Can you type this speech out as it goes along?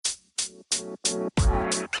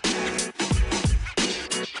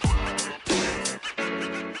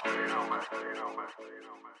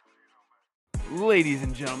Ladies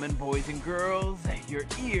and gentlemen, boys and girls, your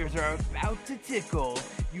ears are about to tickle.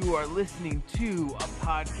 You are listening to a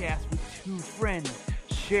podcast with two friends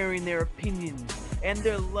sharing their opinions and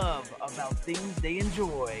their love about things they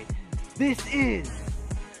enjoy. This is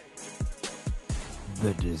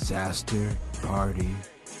the Disaster Party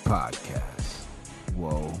Podcast.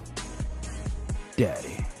 Whoa,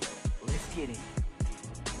 Daddy. Let's get it.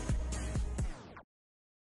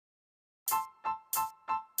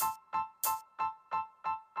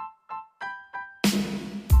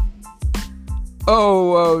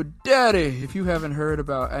 Oh, Daddy, if you haven't heard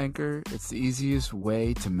about Anchor, it's the easiest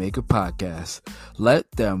way to make a podcast.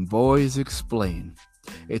 Let them boys explain.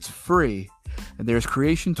 It's free, and there's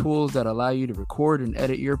creation tools that allow you to record and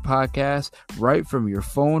edit your podcast right from your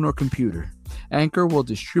phone or computer. Anchor will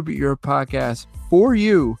distribute your podcast for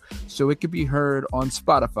you so it can be heard on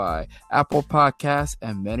Spotify, Apple Podcasts,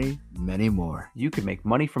 and many, many more. You can make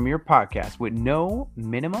money from your podcast with no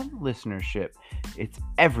minimum listenership. It's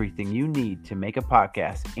everything you need to make a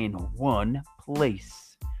podcast in one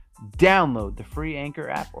place. Download the free Anchor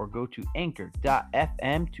app or go to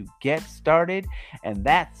anchor.fm to get started. And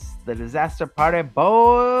that's the Disaster Party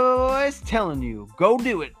Boys telling you, go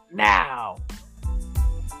do it now.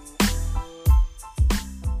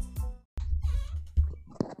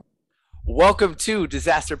 Welcome to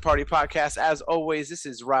Disaster Party Podcast. As always, this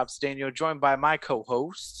is Rob Stanio, joined by my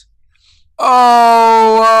co-host.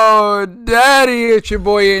 Oh, Daddy, it's your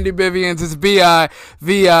boy Andy Bivians. It's B-I-V-I-A-N-S,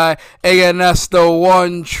 the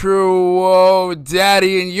one true, oh,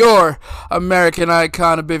 Daddy, and your American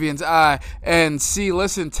icon of Bivians, I-N-C.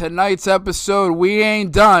 Listen, tonight's episode, we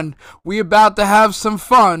ain't done. We about to have some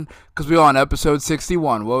fun, because we on episode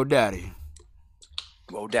 61. Whoa, Daddy.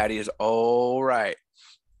 Whoa, Daddy is all right.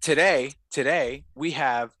 Today, we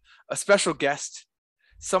have a special guest,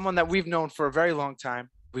 someone that we've known for a very long time.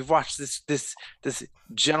 We've watched this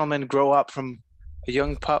gentleman grow up from a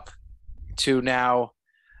young pup to now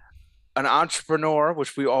an entrepreneur,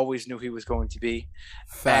 which we always knew he was going to be.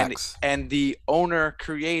 Facts. And the owner,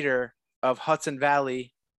 creator of Hudson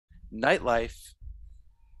Valley Nightlife,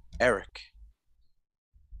 Eric.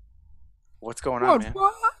 What's going on, man?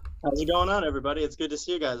 How's it going on, everybody? It's good to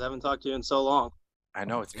see you guys. I haven't talked to you in so long. I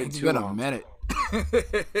know, it's been It's too been long. a minute.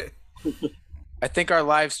 I think our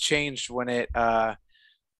lives changed when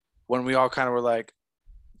we all kind of were like,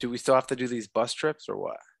 do we still have to do these bus trips or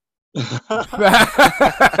what?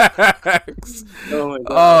 Facts.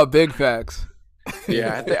 Oh, big facts.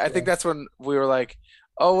 Yeah, I think that's when we were like,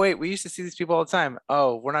 oh, wait, we used to see these people all the time.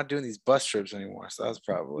 Oh, we're not doing these bus trips anymore. So that's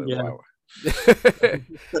probably why. That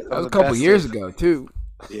was a couple years ago, too.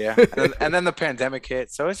 Yeah, and then the pandemic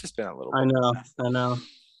hit, so it's just been a little bit. I know.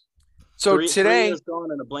 So three today, years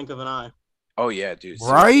gone in a blink of an eye. oh yeah, dude.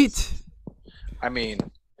 Right? I mean,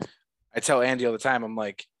 I tell Andy all the time, I'm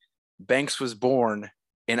like, Banks was born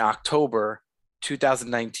in October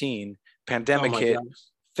 2019. Pandemic hit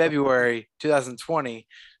February 2020.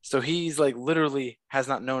 So he's like literally has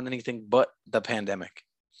not known anything but the pandemic.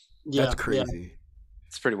 Yeah, That's crazy. Yeah.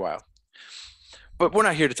 It's pretty wild. But we're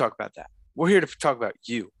not here to talk about that. We're here to talk about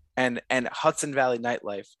you and Hudson Valley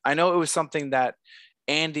Nightlife. I know it was something that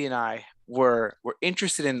Andy and I were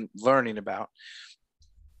interested in learning about.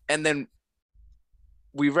 And then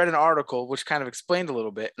we read an article which kind of explained a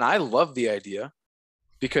little bit. And I love the idea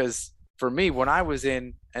because for me, when I was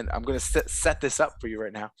in, and I'm going to set this up for you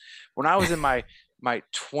right now. When I was in my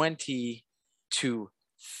 20 to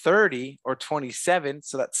 30 or 27,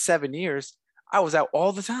 so that's 7 years, I was out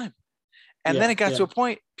all the time. And then it got to a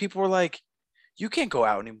point, people were like, you can't go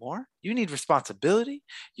out anymore. You need responsibility.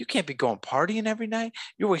 You can't be going partying every night.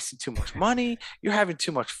 You're wasting too much money. You're having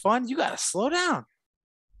too much fun. You got to slow down.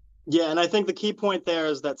 Yeah, and I think the key point there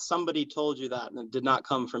is that somebody told you that and it did not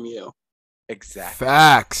come from you. Exactly.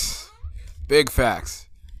 Facts. Big facts.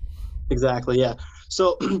 Exactly, yeah.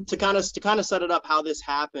 So to kind of set it up how this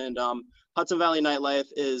happened, Hudson Valley Nightlife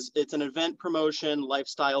it's an event promotion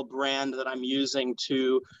lifestyle brand that I'm using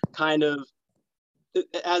to kind of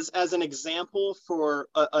as an example for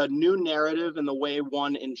a new narrative in the way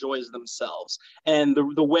one enjoys themselves. And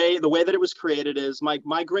the way that it was created is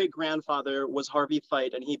my great grandfather was Harvey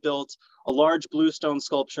Feit, and he built a large bluestone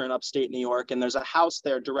sculpture in upstate New York, and there's a house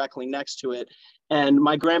there directly next to it. And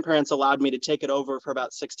my grandparents allowed me to take it over for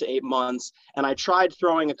about 6 to 8 months. And I tried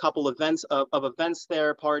throwing a couple of events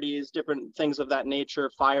there, parties, different things of that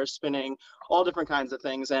nature, fire spinning, all different kinds of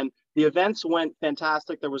things. And the events went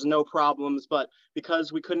fantastic. There was no problems, but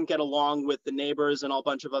because we couldn't get along with the neighbors and a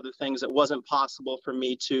bunch of other things, it wasn't possible for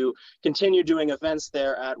me to continue doing events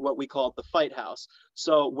there at what we called the Fight House.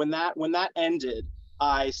 So when that ended,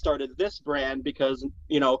 I started this brand because,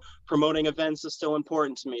 promoting events is still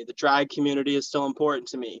important to me. The drag community is still important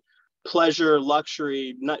to me. Pleasure,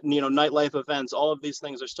 luxury, nightlife events, all of these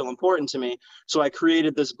things are still important to me. So I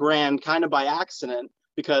created this brand kind of by accident,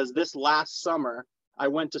 because this last summer, I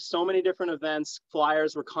went to so many different events.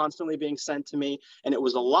 Flyers were constantly being sent to me, and it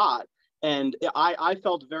was a lot. And I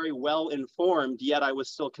felt very well informed, yet I was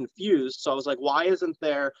still confused. So I was like, why isn't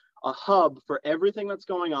there a hub for everything that's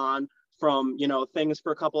going on, from things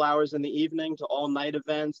for a couple hours in the evening to all night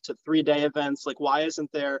events to 3-day events? Like, why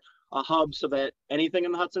isn't there a hub so that anything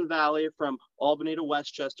in the Hudson Valley from Albany to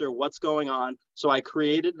Westchester, what's going on? So I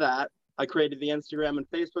created that. I created the Instagram and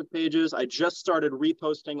Facebook pages. I just started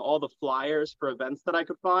reposting all the flyers for events that I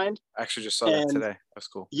could find. I actually just saw that today. That's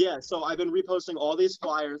cool. Yeah, so I've been reposting all these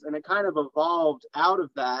flyers, and it kind of evolved out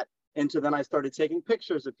of that into, then I started taking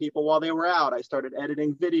pictures of people while they were out. I started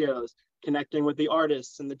editing videos, connecting with the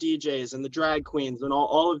artists and the DJs and the drag queens and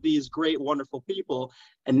all of these great, wonderful people.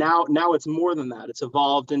 And now it's more than that. It's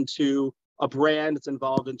evolved into a brand. It's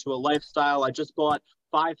evolved into a lifestyle. I just bought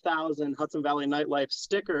 5,000 Hudson Valley Nightlife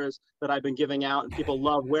stickers that I've been giving out, and people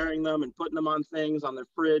love wearing them and putting them on things, on their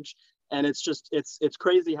fridge. And it's just, it's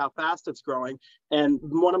crazy how fast it's growing. And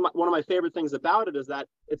one of my favorite things about it is that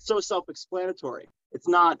it's so self-explanatory. It's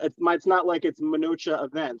not like it's minutia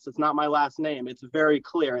events. It's not my last name. It's very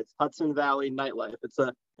clear. It's Hudson Valley Nightlife.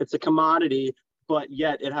 It's a commodity, but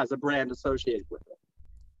yet it has a brand associated with it.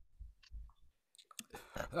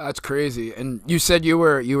 That's crazy. And you said you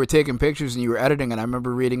were taking pictures and you were editing, and I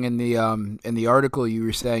remember reading in the article you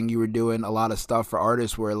were saying you were doing a lot of stuff for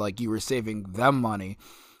artists where like you were saving them money,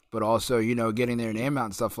 but also getting their name out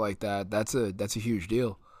and stuff like that. That's a huge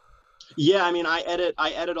deal. Yeah, I mean, I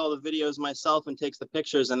edit all the videos myself and takes the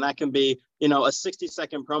pictures, and that can be a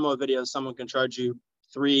 60-second promo video. Someone can charge you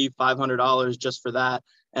 $300-500 just for that,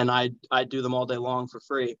 and I do them all day long for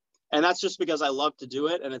free. And that's just because I love to do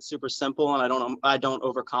it, and it's super simple, and I don't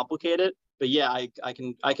overcomplicate it. But yeah, I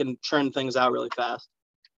can churn things out really fast.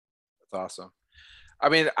 That's awesome. I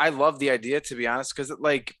mean, I love the idea, to be honest, because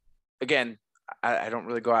like, again, I don't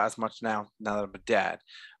really go out as much now that I'm a dad,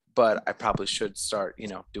 but I probably should start,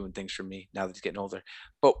 doing things for me now that he's getting older.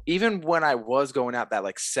 But even when I was going out, that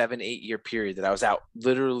like 7-8 year period that I was out,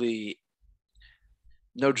 literally,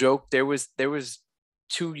 no joke, there was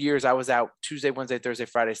 2 years I was out Tuesday, Wednesday, Thursday,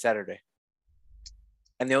 Friday, Saturday.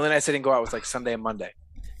 And the only nights I didn't go out was like Sunday and Monday.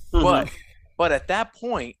 Mm-hmm. But at that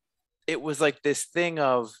point, it was like this thing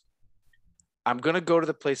of, I'm going to go to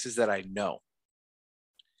the places that I know.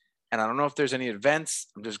 And I don't know if there's any events,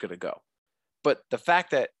 I'm just going to go. But the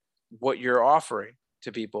fact that what you're offering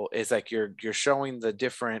to people is like you're showing the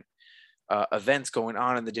different events going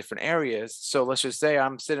on in the different areas. So let's just say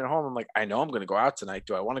I'm sitting at home. I'm like, I know I'm going to go out tonight.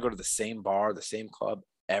 Do I want to go to the same bar, the same club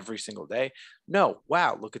every single day? No.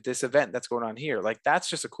 Wow. Look at this event that's going on here. Like, that's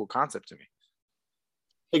just a cool concept to me.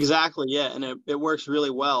 Exactly. Yeah. And it works really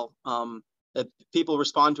well. People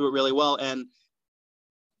respond to it really well. And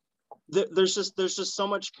there's just so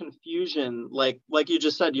much confusion. Like you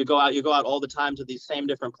just said, you go out all the time to these same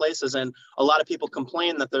different places. And a lot of people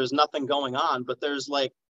complain that there's nothing going on, but there's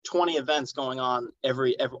like 20 events going on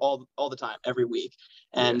all the time, every week.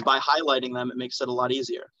 And by highlighting them, it makes it a lot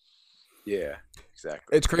easier. Yeah,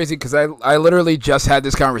 exactly. It's crazy because I literally just had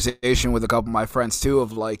this conversation with a couple of my friends too,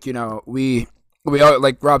 of like, we all,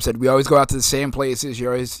 like Rob said, we always go out to the same places.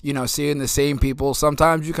 You're always, seeing the same people.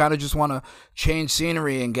 Sometimes you kind of just want to change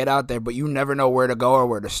scenery and get out there, but you never know where to go or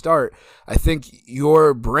where to start. I think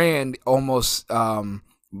your brand almost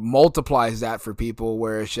multiplies that for people,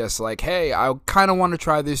 where it's just like, hey, I kind of want to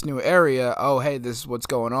try this new area. Oh, hey, this is what's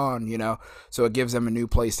going on, so it gives them a new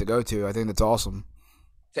place to go to. I think that's awesome.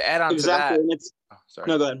 To add on to that. Sorry.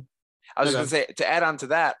 No, go ahead. I was going to say, to add on to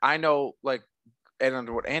that, I know, like, and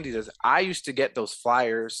under what Andy does, I used to get those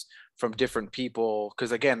flyers from different people.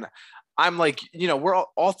 Cause again, I'm like, we're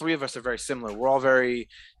all three of us are very similar. We're all very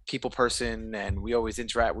people person, and we always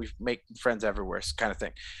interact. We make friends everywhere, kind of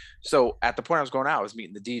thing. So at the point I was going out, I was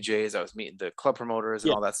meeting the DJs, I was meeting the club promoters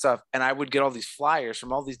and all that stuff. And I would get all these flyers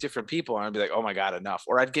from all these different people, and I'd be like, oh my God, enough.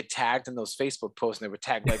 Or I'd get tagged in those Facebook posts, and they would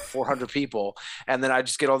tag like 400 people. And then I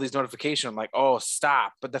just get all these notifications. I'm like, oh,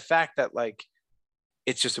 stop. But the fact that like,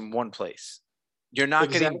 it's just in one place. You're not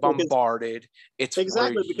Exactly, getting bombarded. It's where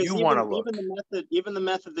exactly, because you want to look. even the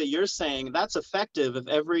method that you're saying, that's effective if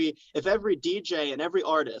every DJ and every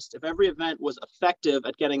artist, if every event was effective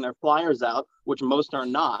at getting their flyers out, which most are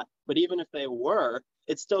not, but even if they were,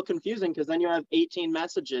 it's still confusing because then you have 18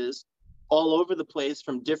 messages all over the place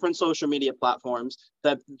from different social media platforms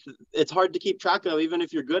that it's hard to keep track of, even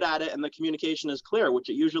if you're good at it and the communication is clear, which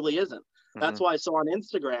it usually isn't. That's why. So on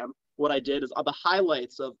Instagram, what I did is the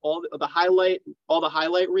highlights of all the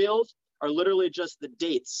highlight reels are literally just the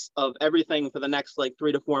dates of everything for the next like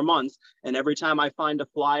 3 to 4 months. And every time I find a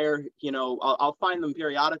flyer, I'll find them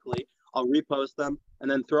periodically. I'll repost them and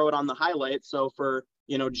then throw it on the highlight. So for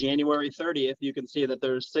January 30th, you can see that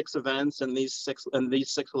there's 6 events in these six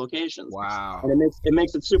locations. Wow. And it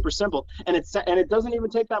makes it super simple. And it doesn't even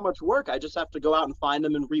take that much work. I just have to go out and find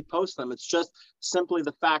them and repost them. It's just simply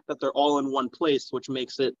the fact that they're all in one place, which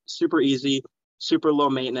makes it super easy, super low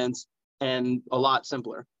maintenance, and a lot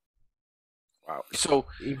simpler. Wow. So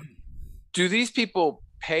do these people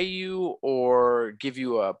pay you or give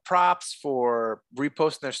you props for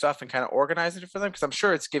reposting their stuff and kind of organizing it for them? Because I'm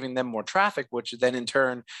sure it's giving them more traffic, which then in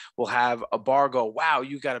turn will have a bar go, wow,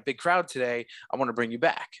 you got a big crowd today, I want to bring you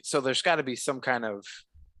back. So there's got to be some kind of...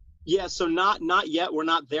 Yeah, so not yet. We're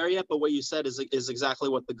not there yet, but what you said is exactly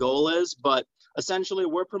what the goal is. But essentially,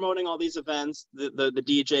 we're promoting all these events, the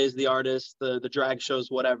DJs, the artists, the drag shows,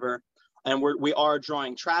 whatever, and we are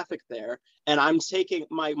drawing traffic there. And I'm taking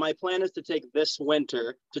my plan is to take this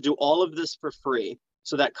winter to do all of this for free,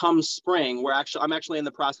 so that comes spring, I'm actually in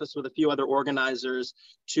the process with a few other organizers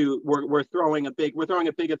we're throwing a big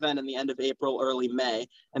event in the end of April, early May,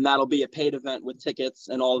 and that'll be a paid event with tickets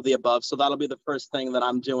and all of the above. So that'll be the first thing that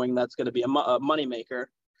I'm doing that's going to be a moneymaker.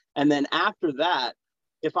 And then after that,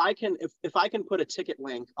 if I can put a ticket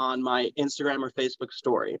link on my Instagram or Facebook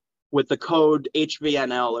story with the code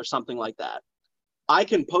HVNL or something like that, I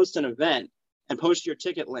can post an event and post your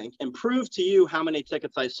ticket link and prove to you how many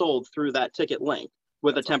tickets I sold through that ticket link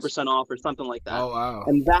with a 10% off or something like that. Oh, wow.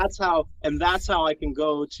 And that's how I can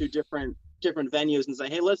go to different venues and say,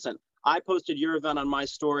 hey, listen, I posted your event on my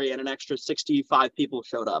story and an extra 65 people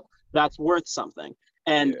showed up. That's worth something.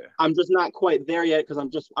 And I'm just not quite there yet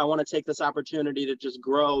because I want to take this opportunity to just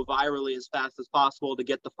grow virally as fast as possible to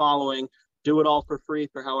get the following, do it all for free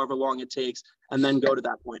for however long it takes, and then go to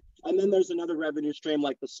that point. And then there's another revenue stream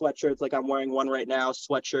like the sweatshirts, like I'm wearing one right now,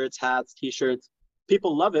 sweatshirts, hats, t-shirts.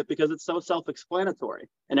 People love it because it's so self-explanatory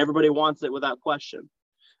and everybody wants it without question.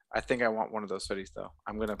 I think I want one of those hoodies though.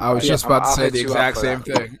 I was just about to say the exact same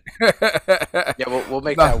thing. Yeah, we'll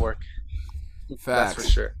make that work. Facts. That's for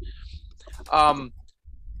sure.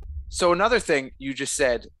 So another thing you just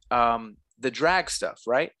said, the drag stuff,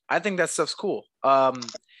 right? I think that stuff's cool.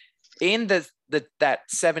 In that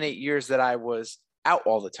 7-8 years that I was out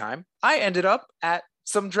all the time, I ended up at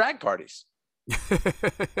some drag parties.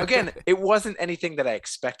 Again, it wasn't anything that I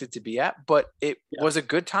expected to be at, but it was a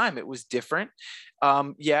good time. It was different.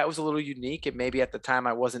 It was a little unique, and maybe at the time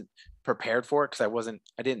I wasn't prepared for it because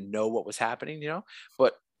I didn't know what was happening,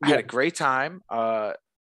 but I had a great time, a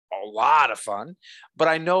lot of fun. But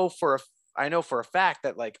I know for a fact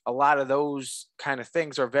that like a lot of those kind of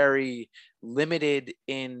things are very limited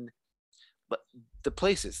in the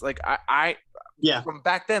places. Like I from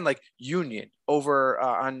back then, like Union over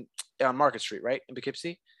on Market Street, right, in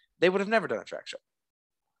Poughkeepsie, they would have never done a drag show,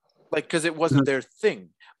 like, because it wasn't their thing.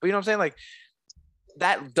 But you know what I'm saying? Like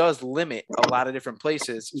that does limit a lot of different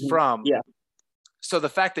places from. So the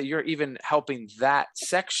fact that you're even helping that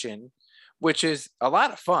section, which is a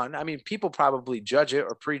lot of fun. I mean, people probably judge it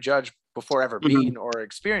or prejudge before ever being or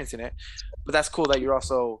experiencing it, but that's cool that you're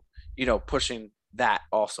also, pushing that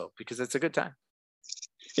also because it's a good time.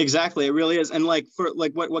 Exactly, it really is. And like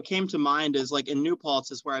what came to mind is like in New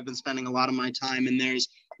Paltz is where I've been spending a lot of my time, and there's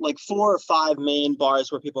like 4 or 5 main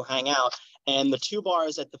bars where people hang out, and the 2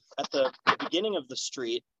 bars at the beginning of the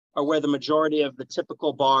street are where the majority of the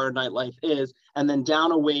typical bar nightlife is, and then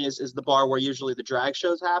down a ways is the bar where usually the drag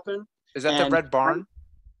shows happen. Is that the Red Barn?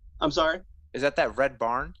 I'm sorry? Is that Red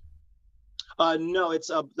Barn? No, it's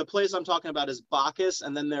the place I'm talking about is Bacchus,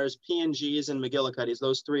 and then there's P&G's and McGillicuddy's.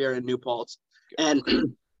 Those 3 are in New Paltz. And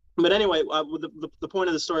but anyway, the point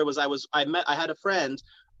of the story was I had a friend,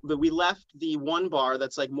 but we left the one bar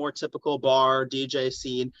that's like more typical bar DJ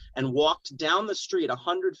scene and walked down the street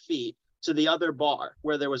 100 feet to the other bar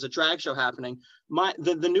where there was a drag show happening.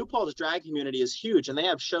 The New Paltz drag community is huge, and they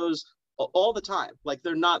have shows all the time. Like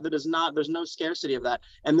there's no scarcity of that.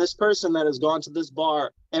 And this person that has gone to this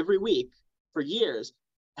bar every week for years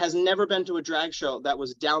has never been to a drag show that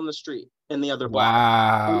was down the street in the other block.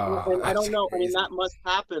 Wow. And I That's don't know. I mean, crazy. that must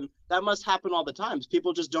happen. That must happen all the time.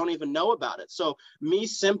 People just don't even know about it. So me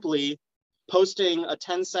simply posting a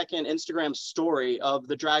 10-second Instagram story of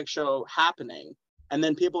the drag show happening, and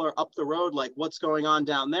then people are up the road like, what's going on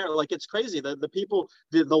down there? Like, it's crazy. The people,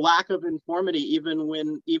 the lack of informity, even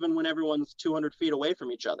when everyone's 200 feet away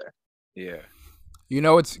from each other. Yeah. You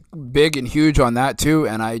know, it's big and huge on that too,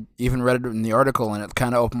 and I even read it in the article, and it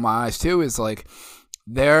kind of opened my eyes too. Is like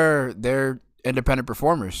they're independent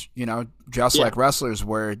performers, you know, just Yeah. like wrestlers,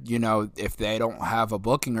 where you know if they don't have a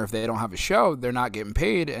booking or if they don't have a show, they're not getting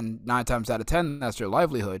paid, and 9 times out of 10, that's their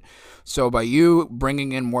livelihood. So by you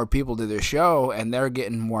bringing in more people to their show and they're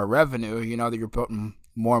getting more revenue, you know that you're putting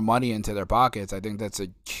more money into their pockets. I think that's a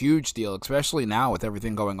huge deal, especially now with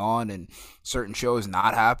everything going on and certain shows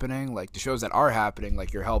not happening. Like the shows that are happening,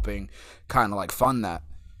 like you're helping kind of like fund that.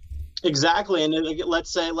 Exactly. And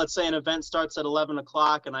let's say an event starts at 11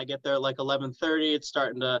 o'clock and I get there like 11:30. It's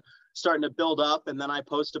starting to build up, and then I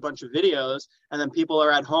post a bunch of videos, and then people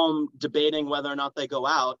are at home debating whether or not they go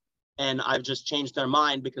out, and I've just changed their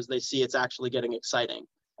mind because they see it's actually getting exciting.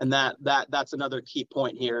 And that's another key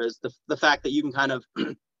point here, is the fact that you can kind of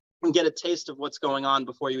get a taste of what's going on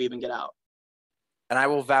before you even get out. And I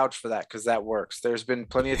will vouch for that because that works. There's been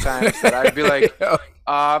plenty of times that I'd be like,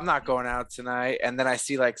 I'm not going out tonight. And then I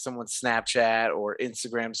see like someone's Snapchat or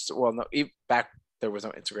Instagram. Well, no, back there was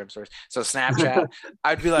no Instagram stories. So Snapchat,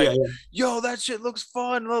 I'd be like, Yeah, yeah. yo, that shit looks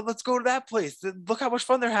fun. Let's go to that place. Look how much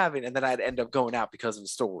fun they're having. And then I'd end up going out because of the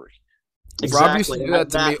story. Rob used to Exactly. do that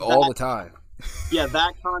to me all the time. Yeah,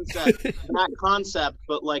 that concept,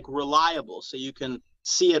 but like reliable, so you can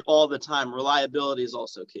see it all the time. Reliability is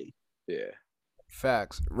also key. Yeah.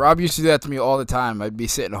 Facts. Rob used to do that to me all the time. I'd be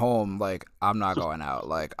sitting home like, I'm not going out.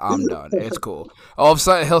 Like, I'm done. It's cool. All of a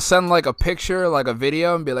sudden, he'll send like a picture, like a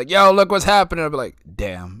video, and be like, yo, look what's happening. I'll be like,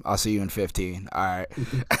 damn, I'll see you in 15. All right.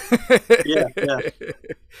 Yeah, yeah.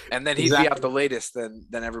 And then he'd be out the latest than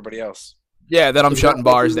everybody else. Yeah, then I'm shutting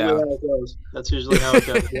bars down. That's usually how it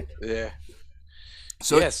goes. Yeah.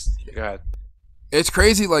 So yes. Go ahead. it's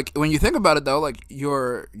crazy. Like when you think about it, though, like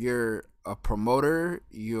you're a promoter,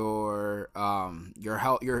 you're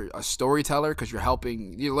a storyteller because you're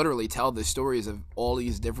helping. You literally tell the stories of all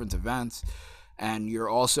these different events, and you're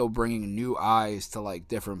also bringing new eyes to like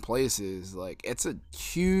different places. Like it's a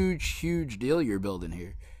huge deal you're building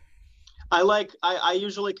here. I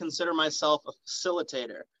usually consider myself a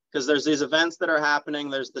facilitator, because there's these events that are happening.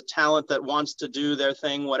 There's the talent that wants to do their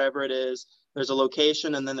thing, whatever it is. There's a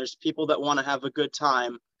location, and then there's people that want to have a good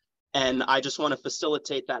time. And I just want to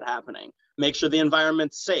facilitate that happening. Make sure the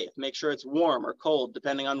environment's safe. Make sure it's warm or cold,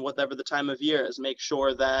 depending on whatever the time of year is. Make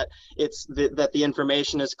sure that that the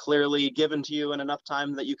information is clearly given to you in enough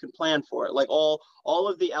time that you can plan for it. Like all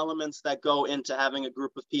of the elements that go into having a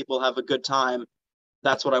group of people have a good time.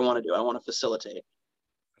 That's what I want to do. I want to facilitate.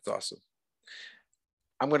 That's awesome.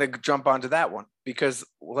 I'm going to jump onto that one because,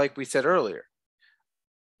 like we said earlier,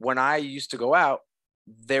 when I used to go out,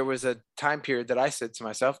 there was a time period that I said to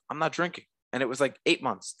myself, I'm not drinking. And it was like 8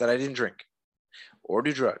 months that I didn't drink or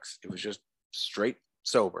do drugs. It was just straight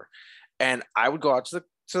sober. And I would go out to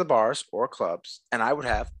the bars or clubs and I would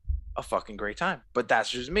have a fucking great time. But that's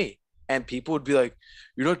just me. And people would be like,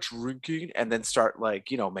 you're not drinking, and then start like,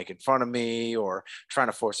 making fun of me or trying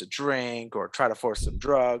to force a drink or try to force some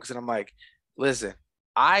drugs. And I'm like, listen,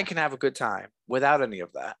 I can have a good time without any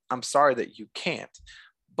of that. I'm sorry that you can't,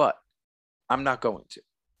 but I'm not going to.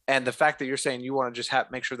 And the fact that you're saying you want to just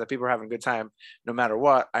make sure that people are having a good time no matter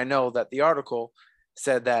what, I know that the article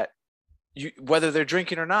said that whether they're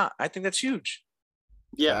drinking or not, I think that's huge.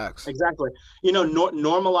 Yeah, Facts. exactly.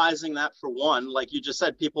 Normalizing that, for one, like you just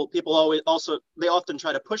said, people always also, they often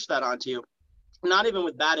try to push that onto you, not even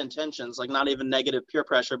with bad intentions, like not even negative peer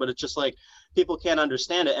pressure, but it's just like people can't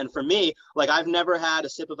understand it. And for me, like I've never had a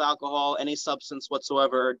sip of alcohol, any substance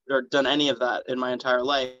whatsoever, or done any of that in my entire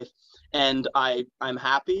life. And I'm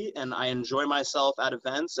happy and I enjoy myself at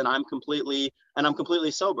events, and I'm completely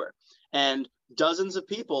sober. And dozens of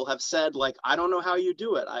people have said, like, I don't know how you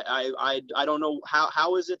do it. I don't know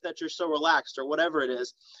how is it that you're so relaxed, or whatever it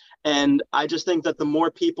is. And I just think that the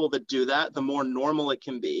more people that do that, the more normal it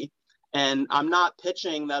can be. And I'm not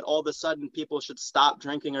pitching that all of a sudden people should stop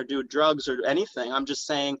drinking or do drugs or anything. I'm just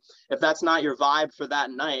saying, if that's not your vibe for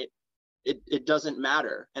that night, it doesn't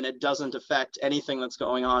matter, and it doesn't affect anything that's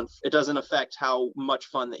going on. It doesn't affect how much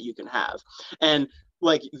fun that you can have. And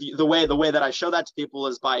like the way that I show that to people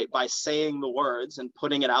is by saying the words and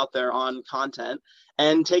putting it out there on content,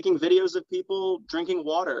 and taking videos of people drinking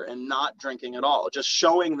water and not drinking at all, just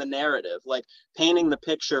showing the narrative, like painting the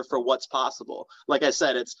picture for what's possible. Like I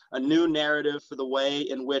said, it's a new narrative for the way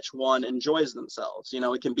in which one enjoys themselves. You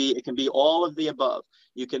know, it can be all of the above.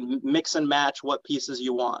 You can mix and match what pieces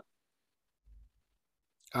you want.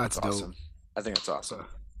 That's awesome. dope. I think that's awesome.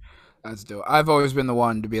 That's dope. I've always been the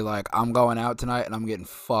one to be like, I'm going out tonight and I'm getting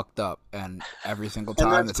fucked up, and every single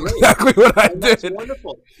time that's exactly what I did. That's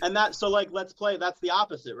wonderful. And that, so like, let's play. That's the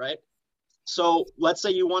opposite, right? So let's say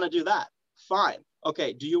you want to do that. Fine.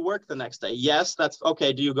 Okay. Do you work the next day? Yes. That's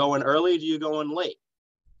okay. Do you go in early? Do you go in late?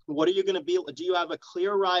 What are you going to be? Do you have a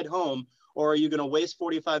clear ride home, or are you going to waste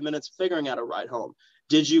 45 minutes figuring out a ride home?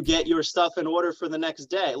 Did you get your stuff in order for the next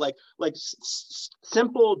day? Like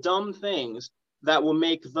simple, dumb things that will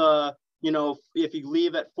make the, you know, if you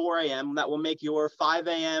leave at 4 a.m., that will make your 5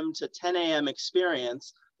 a.m. to 10 a.m.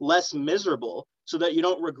 experience less miserable, so that you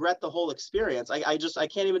don't regret the whole experience. I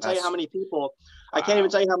can't even tell you how many people, I can't even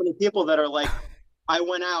tell you how many people that are like, I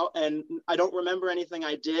went out and I don't remember anything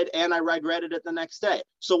I did, and I regretted it the next day.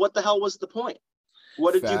 So what the hell was the point?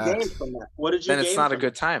 What did you gain from that? What did you gain? Then it's not a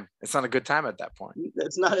good time. It's not a good time at that point.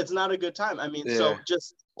 It's not a good time. I mean, so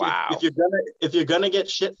just if you're gonna get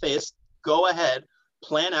shit faced, go ahead,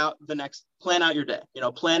 plan out your day. You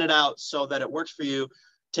know, plan it out so that it works for you.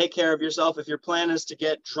 Take care of yourself. If your plan is to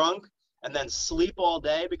get drunk and then sleep all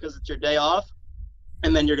day because it's your day off,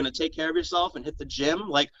 and then you're going to take care of yourself and hit the gym,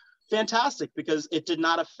 like, fantastic, because it did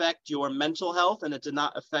not affect your mental health and it did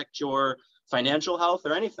not affect your financial health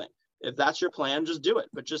or anything. If that's your plan, just do it,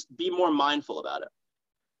 but just be more mindful about it.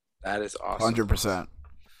 That is awesome. 100%.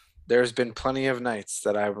 There's been plenty of nights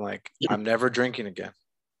that I'm like, I'm never drinking again.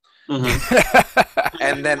 Mm-hmm.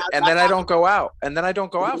 and then I don't go out, and then I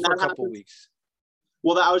don't go out for a couple weeks.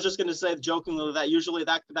 Well, I was just going to say jokingly that usually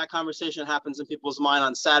that conversation happens in people's mind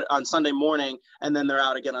on Sunday morning, and then they're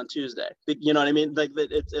out again on Tuesday. You know what I mean? Like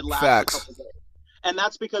it lasts a couple days. And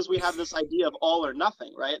that's because we have this idea of all or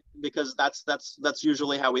nothing, right? Because that's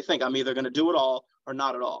usually how we think. I'm either going to do it all or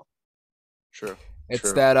not at all. True.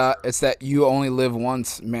 It's that you only live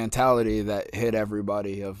once mentality that hit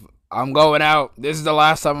everybody of, I'm going out. This is the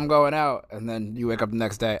last time I'm going out. And then you wake up the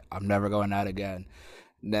next day, I'm never going out again.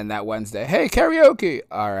 And then that Wednesday, hey, karaoke.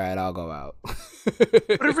 All right, I'll go out. But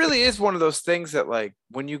it really is one of those things that, like,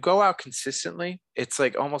 when you go out consistently, it's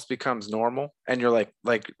like almost becomes normal. And you're like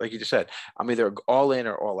you just said, I'm either all in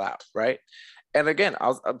or all out, right? And again,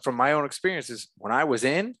 from my own experiences, when I was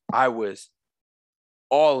in, I was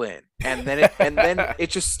all in. And then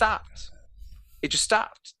it just stopped. It just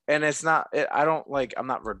stopped. And it's not, I'm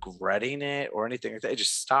not regretting it or anything like that. It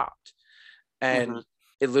just stopped. And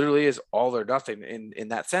it literally is all or nothing in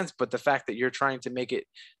that sense. But the fact that you're trying to make it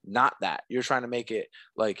not that, you're trying to make it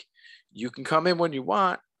like you can come in when you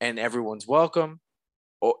want and everyone's welcome,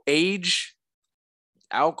 or age,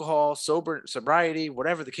 alcohol, sobriety,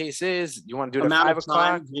 whatever the case is, you want to do it at 5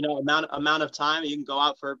 o'clock. You know, amount of time, you can go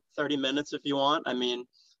out for 30 minutes if you want. I mean,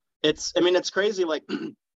 it's crazy. Like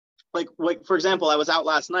for example, I was out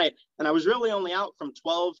last night and I was really only out from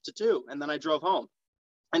 12 to 2, and then I drove home.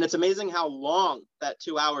 And it's amazing how long that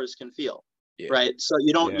 2 hours can feel, right? So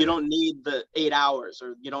you don't need the 8 hours,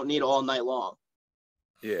 or you don't need all night long.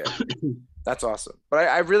 Yeah, that's awesome. But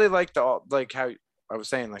I really like how I was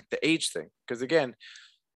saying, like, the age thing, because again,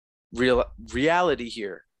 reality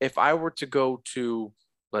here. If I were to go to,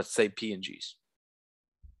 let's say, P&G's,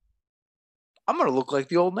 I'm gonna look like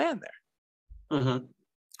the old man there. Mm-hmm.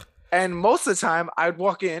 And most of the time, I'd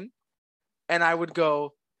walk in, and I would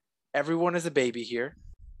go, everyone is a baby here.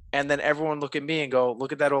 And then everyone look at me and go,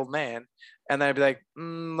 look at that old man. And then I'd be like,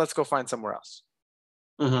 let's go find somewhere else.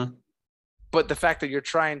 Mm-hmm. But the fact that you're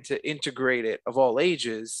trying to integrate it of all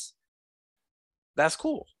ages, that's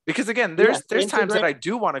cool. Because again, there's times that I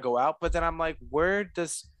do want to go out, but then I'm like, where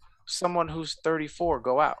does someone who's 34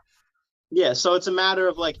 go out? Yeah, so it's a matter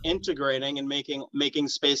of like integrating and making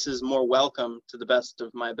spaces more welcome to the best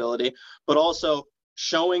of my ability, but also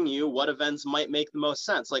showing you what events might make the most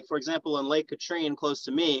sense. Like, for example, in Lake Katrine, close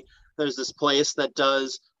to me, there's this place that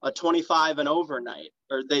does a 25 and over night,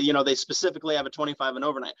 or they specifically have a 25 and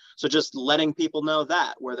over night. So just letting people know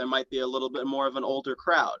that, where there might be a little bit more of an older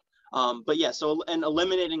crowd. But yeah, so, and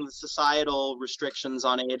eliminating the societal restrictions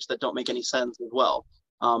on age that don't make any sense as well.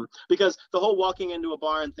 Because the whole walking into a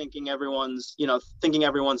bar and thinking everyone's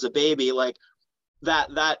a baby, like,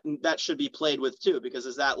 that should be played with too, because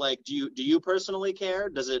is that like, do you personally care?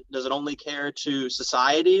 Does it only care to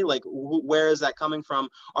society? Like, where is that coming from?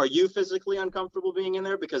 Are you physically uncomfortable being in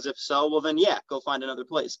there? Because if so, well then yeah, go find another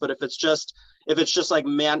place. But if it's just like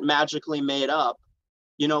magically made up,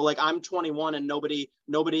 you know, like I'm 21 and nobody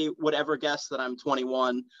would ever guess that I'm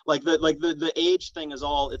 21. Like the age thing is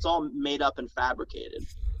it's all made up and fabricated.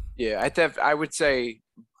 Yeah, I would say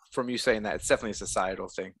from you saying that, it's definitely a societal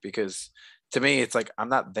thing, because to me it's like I'm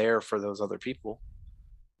not there for those other people.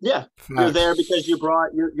 Yeah, you're there because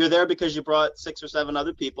you're there because you brought 6 or 7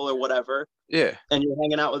 other people or whatever. Yeah, and you're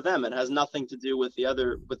hanging out with them. It has nothing to do with the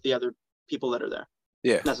other people that are there.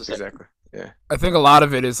 Yeah, exactly. Yeah. I think a lot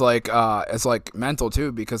of it is like it's like mental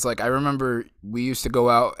too, because like I remember we used to go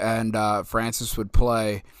out and Francis would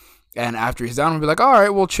play, and after he's done we'd be like, all right,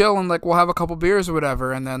 we'll chill and like we'll have a couple beers or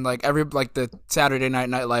whatever, and then like the Saturday night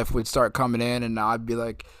nightlife would start coming in, and I'd be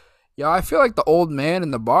like, yo, I feel like the old man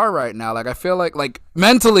in the bar right now. Like I feel like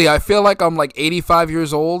mentally I feel like I'm like 85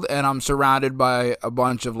 years old and I'm surrounded by a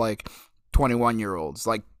bunch of like 21-year-olds.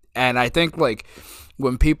 Like, and I think like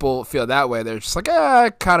when people feel that way, they're just like, I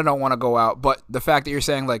kind of don't want to go out. But the fact that you're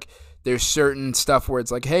saying like there's certain stuff where it's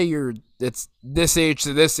like, hey, it's this age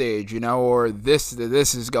to this age, you know, or this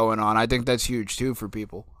is going on. I think that's huge too for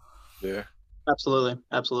people. Yeah, absolutely.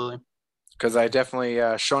 Because I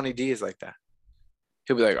definitely Shawnee D is like that.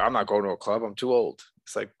 He'll be like, I'm not going to a club, I'm too old.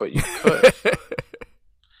 It's like, but you could.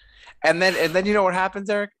 And then you know what happens,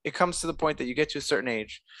 Eric? It comes to the point that you get to a certain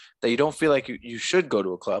age that you don't feel like you should go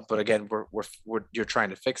to a club. But again, you're trying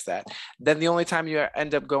to fix that. Then the only time you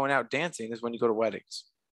end up going out dancing is when you go to weddings.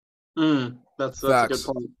 That's a good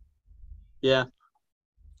point. Yeah,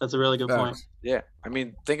 that's a really good point. Yeah, I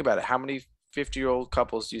mean, think about it. How many 50-year-old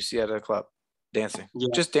couples do you see at a club dancing? Yeah.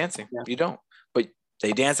 Just dancing. Yeah. You don't, but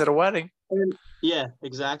they dance at a wedding. Yeah,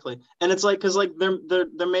 exactly. And it's like, because like there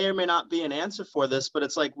may or may not be an answer for this, but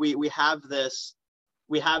it's like we have this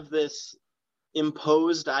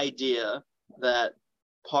imposed idea that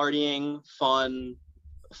partying, fun,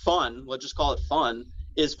 let's just call it fun,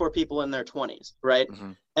 is for people in their 20s, right?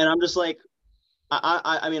 Mm-hmm. And I'm just like,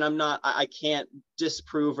 I mean, I can't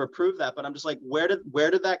disprove or prove that, but I'm just like, where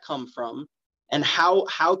did that come from, and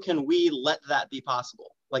how can we let that be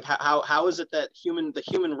possible? Like how is it that the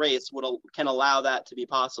human race can allow that to be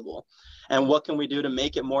possible, and what can we do to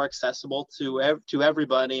make it more accessible to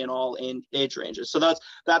everybody in all age ranges? So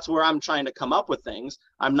that's where I'm trying to come up with things.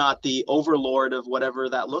 I'm not the overlord of whatever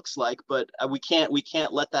that looks like, but we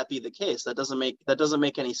can't let that be the case. That doesn't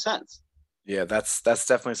make any sense. Yeah, that's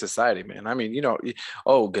definitely society, man. I mean, you know,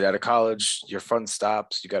 get out of college, your fun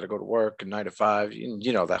stops, you got to go to work, 9 to 5,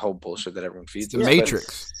 you know, that whole bullshit that everyone feeds. The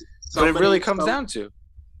Matrix. But it really comes down to.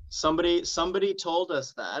 Somebody told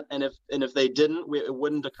us that, and if they didn't, it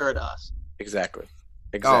wouldn't occur to us. Exactly.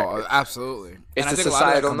 Oh, absolutely. It's a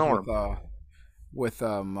societal norm with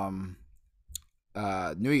New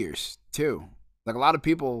Year's too. Like a lot of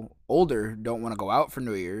people older don't want to go out for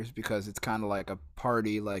New Year's because it's kind of like a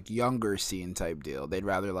party, like younger scene type deal. They'd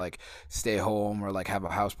rather like stay home or like have a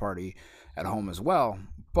house party at home as well.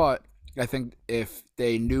 But I think if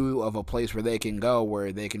they knew of a place where they can go,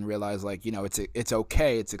 where they can realize like, you know, it's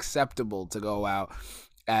okay, it's acceptable to go out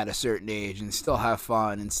at a certain age and still have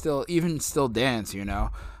fun and still dance, you know,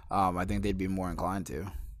 I think they'd be more inclined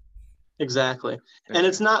to. Exactly. And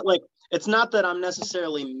it's not that I'm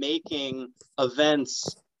necessarily making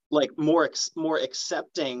events like more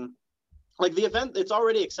accepting. Like the event, it's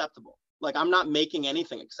already acceptable. Like I'm not making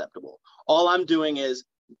anything acceptable. All I'm doing is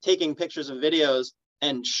taking pictures and videos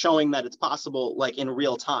and showing that it's possible, like in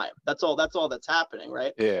real time. That's all that's happening,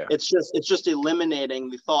 right? Yeah. It's just eliminating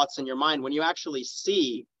the thoughts in your mind. When you actually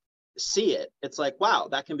see it, it's like, wow,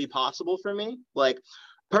 that can be possible for me. Like,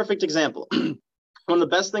 perfect example. One of the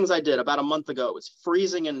best things I did about a month ago was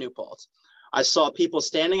freezing in New Paltz. I saw people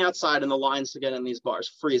standing outside in the lines to get in these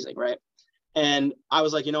bars, freezing, right? And I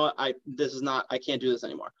was like, you know what? I can't do this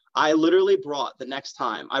anymore. I literally brought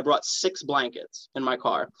 6 blankets in my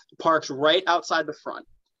car, parked right outside the front,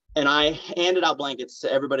 and I handed out blankets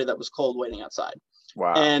to everybody that was cold waiting outside.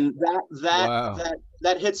 Wow. And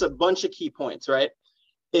that hits a bunch of key points, right?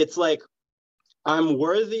 It's like, I'm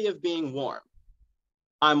worthy of being warm.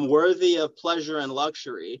 I'm worthy of pleasure and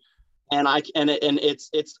luxury. And it's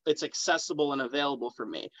accessible and available for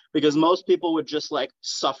me, because most people would just like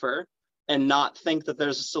suffer and not think that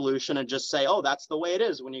there's a solution and just say, oh, that's the way it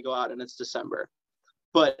is when you go out and it's December.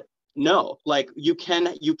 But no, like you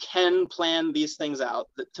can plan these things out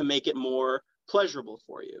to make it more pleasurable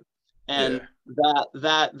for you. And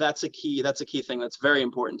that's a key thing that's very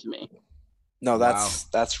important to me. No,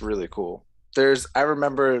 that's really cool. I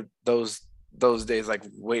remember those those days, like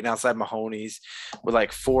waiting outside Mahoney's with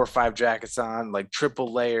like 4 or 5 jackets on, like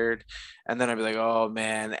triple layered. And then I'd be like, oh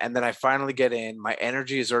man. And then I finally get in. My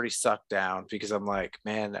energy is already sucked down because I'm like,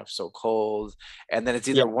 man, I'm so cold. And then it's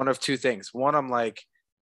either one of two things. One, I'm like,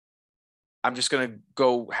 I'm just gonna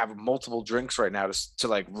go have multiple drinks right now to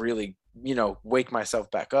like really, wake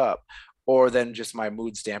myself back up, or then just my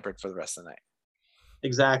mood's dampened for the rest of the night.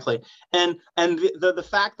 Exactly. And the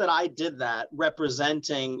fact that I did that,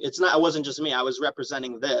 representing, it wasn't just me, I was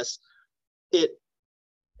representing this, it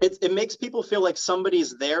makes people feel like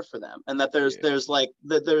somebody's there for them, and that there's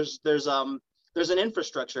an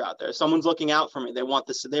infrastructure out there. Someone's looking out for me. They want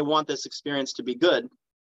this experience to be good.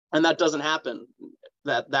 And that doesn't happen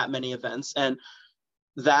that many events. And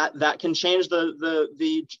that can change the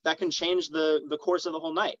course of the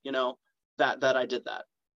whole night, that I did that.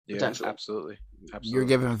 Yeah, absolutely. You're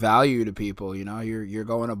giving value to people, you're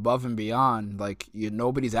going above and beyond. Like,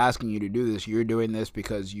 nobody's asking you to do this. You're doing this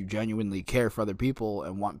because you genuinely care for other people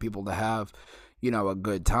and want people to have, a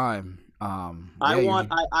good time.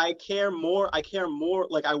 I care more.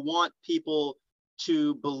 Like, I want people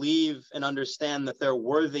to believe and understand that they're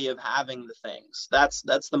worthy of having the things. That's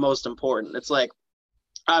the most important. It's like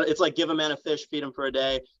give a man a fish, feed him for a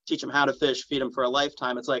day, teach him how to fish, feed him for a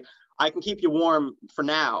lifetime. It's like, I can keep you warm for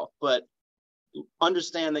now, but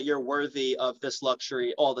understand that you're worthy of this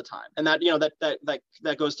luxury all the time. And that,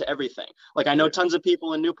 that goes to everything. Like, I know tons of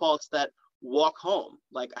people in New Paltz that walk home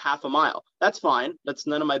like half a mile. That's fine. That's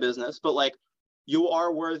none of my business. But like, you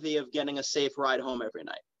are worthy of getting a safe ride home every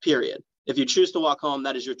night, period. If you choose to walk home,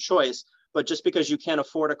 that is your choice. But just because you can't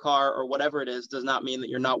afford a car or whatever it is, does not mean that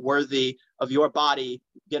you're not worthy of your body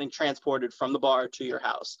getting transported from the bar to your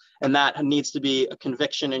house. And that needs to be a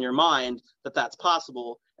conviction in your mind that that's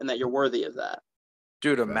possible and that you're worthy of that.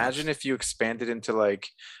 Dude, imagine if you expanded into, like,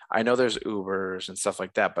 I know there's Ubers and stuff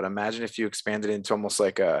like that, but imagine if you expanded into almost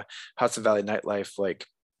like a Hudson Valley Nightlife, like,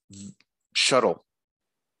 shuttle.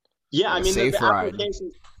 Yeah, I mean,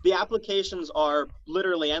 the applications are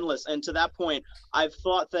literally endless. And to that point, I've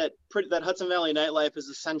thought that Hudson Valley Nightlife is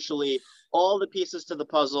essentially all the pieces to the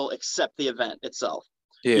puzzle except the event itself.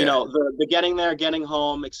 Yeah. The getting there, getting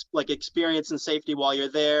home, experience and safety while you're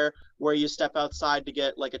there, where you step outside to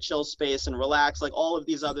get like a chill space and relax, like all of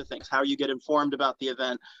these other things, how you get informed about the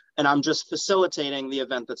event. And I'm just facilitating the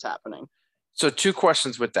event that's happening. So 2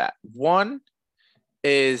 questions with that. One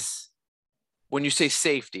is, when you say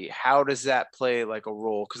safety, how does that play like a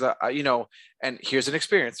role? Because and here's an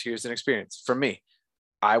experience for me.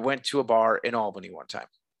 I went to a bar in Albany one time.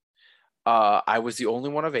 I was the only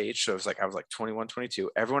one of age, so I was like 21,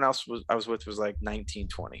 22. Everyone else I was with was like 19,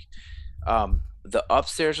 20. The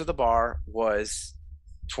upstairs of the bar was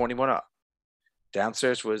 21 up.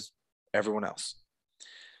 Downstairs was everyone else.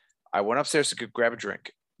 I went upstairs to grab a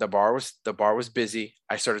drink. The bar was busy.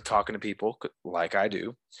 I started talking to people like I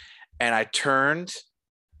do. And I turned,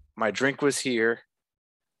 my drink was here.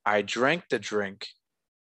 I drank the drink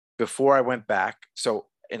before I went back. So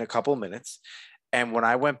in a couple of minutes. And when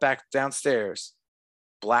I went back downstairs,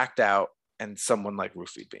 blacked out, and someone like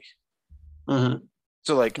roofied me. Mm-hmm.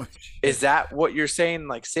 So like, is that what you're saying,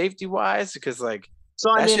 like safety wise? Because like,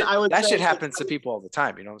 that shit happens to people all the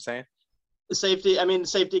time. You know what I'm saying?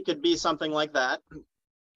 Safety could be something like that.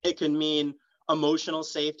 It could mean emotional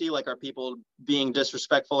safety, like, are people being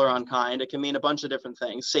disrespectful or unkind? It can mean a bunch of different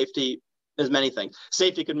things. Safety is many things.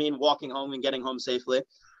 Safety could mean walking home and getting home safely.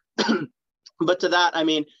 But to that,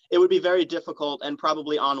 it would be very difficult and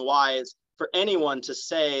probably unwise for anyone to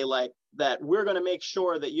say like that we're going to make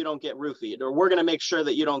sure that you don't get roofied, or we're going to make sure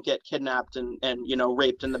that you don't get kidnapped and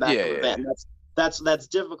raped in the back of the van. That's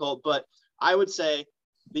difficult. But I would say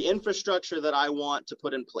the infrastructure that I want to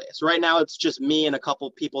put in place right now, it's just me and a couple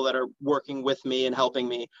people that are working with me and helping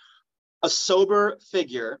me. A sober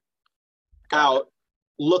figure out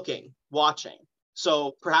looking, watching.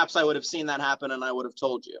 So perhaps I would have seen that happen and I would have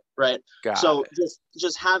told you, right?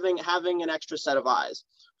 Just having an extra set of eyes.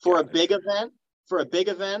 For a big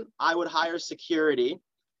event, I would hire security,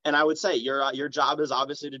 and I would say your job is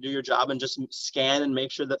obviously to do your job and just scan and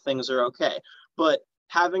make sure that things are okay. But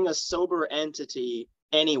having a sober entity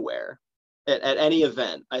anywhere at any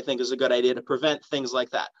event, I think, is a good idea to prevent things like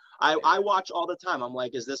that. I watch all the time. I'm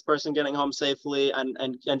like, is this person getting home safely?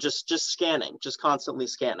 And just scanning, just constantly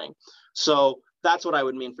scanning. So that's what I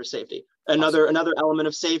would mean for safety. Another element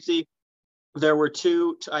of safety,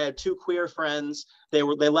 I had 2 queer friends. They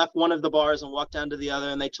left one of the bars and walked down to the other,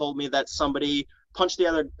 and they told me that somebody punched the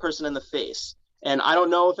other person in the face. And I don't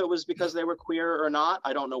know if it was because they were queer or not.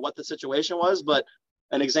 I don't know what the situation was, but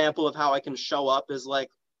an example of how I can show up is like,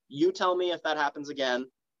 you tell me if that happens again,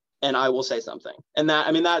 and I will say something. And that,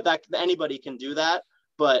 I mean, that anybody can do that,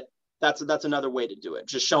 but that's another way to do it.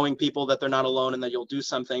 Just showing people that they're not alone and that you'll do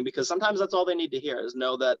something, because sometimes that's all they need to hear, is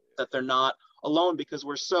know that they're not alone, because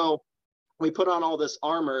we put on all this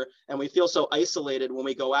armor and we feel so isolated when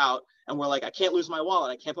we go out, and we're like, I can't lose my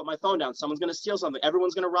wallet. I can't put my phone down. Someone's going to steal something.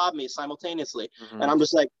 Everyone's going to rob me simultaneously. Mm-hmm. And I'm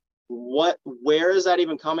just like, where is that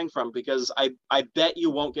even coming from? Because I bet you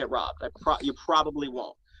won't get robbed. You probably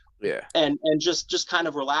won't. Yeah. And just kind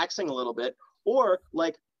of relaxing a little bit, or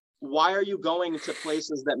like, why are you going to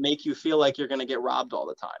places that make you feel like you're going to get robbed all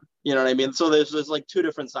the time? You know what I mean? So there's like two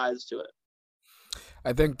different sides to it.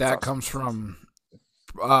 I think that comes from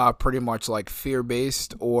pretty much like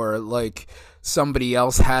fear-based, or like somebody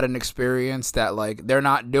else had an experience that like they're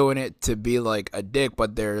not doing it to be like a dick,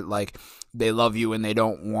 but they're like, they love you and they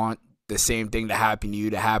don't want the same thing to happen to you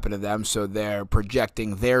to happen to them, so they're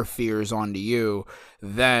projecting their fears onto you.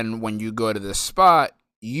 Then when you go to the spot,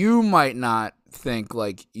 you might not think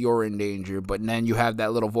like you're in danger, but then you have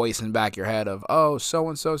that little voice in the back of your head of, oh, so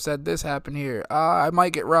and so said this happened here, I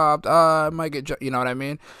might get robbed, I might get you know what I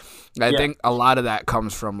mean? I think a lot of that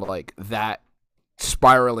comes from like that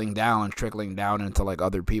spiraling down, trickling down into like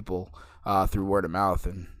other people through word of mouth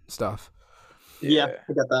and stuff. Yeah,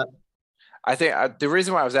 I get that. I think the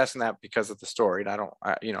reason why I was asking that, because of the story, and I don't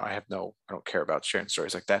care about sharing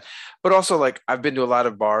stories like that, but also like I've been to a lot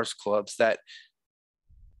of bars, clubs that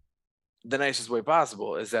the nicest way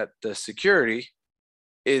possible is that the security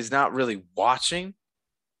is not really watching,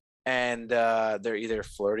 and they're either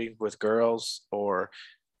flirting with girls or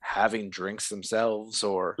having drinks themselves,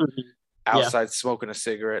 or outside smoking a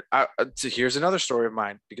cigarette. So here's another story of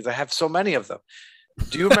mine, because I have so many of them.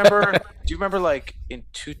 Do you remember like in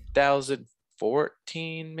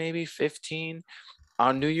 2014, maybe 15,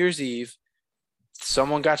 on New Year's Eve,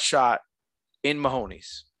 someone got shot in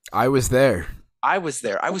Mahoney's? I was there. I was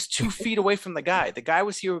 2 feet away from the guy. The guy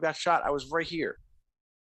was here who got shot. I was right here.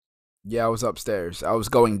 Yeah, I was upstairs. I was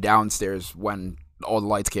going downstairs when all the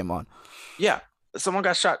lights came on. Yeah. Someone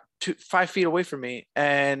got shot 5 feet away from me,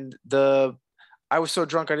 and I was so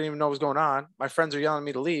drunk I didn't even know what was going on. My friends are yelling at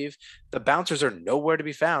me to leave. The bouncers are nowhere to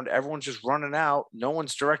be found. Everyone's just running out. No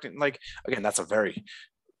one's directing. Like, again, that's a very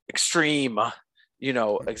extreme,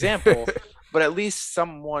 example. But at least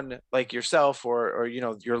someone like yourself or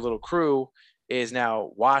your little crew is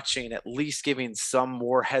now watching, at least giving some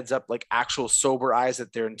more heads up, like actual sober eyes,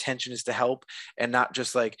 that their intention is to help, and not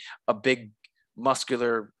just like a big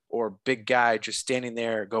muscular or big guy just standing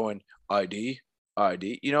there going ID.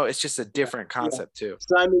 It's just a different concept too.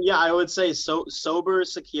 So I mean, I would say sober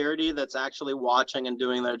security that's actually watching and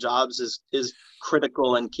doing their jobs is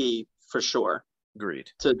critical and key for sure. Agreed.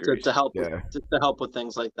 To help to help with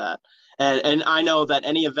things like that. And I know that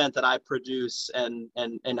any event that I produce and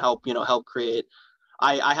help create,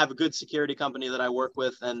 I have a good security company that I work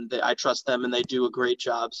with, and I trust them, and they do a great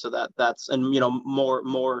job. So that's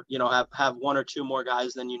more have one or two more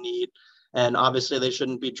guys than you need, and obviously they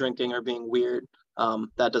shouldn't be drinking or being weird.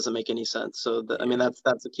 That doesn't make any sense. So I mean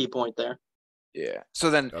that's a key point there. Yeah.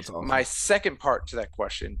 So then awesome. My second part to that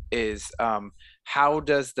question is, how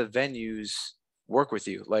does the venues work with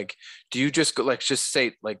you? Like, do you just go, like, just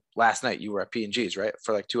say like last night you were at P&G's, right,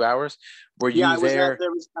 for like 2 hours? Were you there?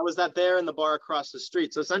 I was there in the bar across the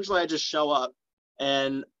street. So essentially I just show up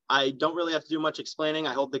and I don't really have to do much explaining.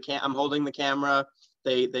 I'm holding the camera.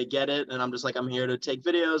 They get it, and I'm just like, I'm here to take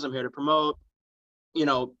videos, I'm here to promote,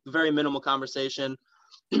 very minimal conversation.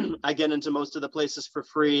 I get into most of the places for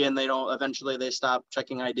free, and eventually they stop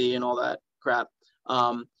checking ID and all that crap.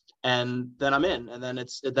 And then I'm in, and then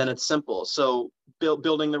it's simple. So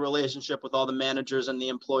building the relationship with all the managers and the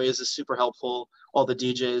employees is super helpful. All the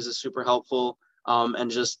DJs is super helpful.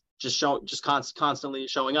 And just constantly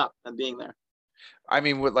showing up and being there. I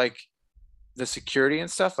mean, with like the security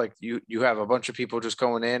and stuff, like you have a bunch of people just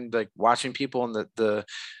going in, like watching people, and the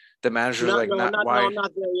manager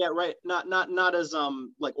not there yet, right? Not as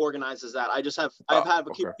like organized as that. I just have I have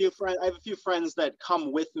a few friends that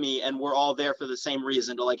come with me, and we're all there for the same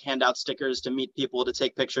reason, to like hand out stickers, to meet people, to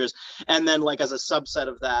take pictures, and then like as a subset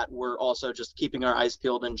of that, we're also just keeping our eyes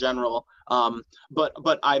peeled in general.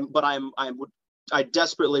 But I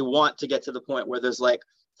desperately want to get to the point where there's like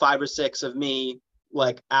 5 or 6 of me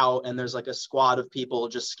like out, and there's like a squad of people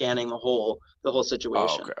just scanning the whole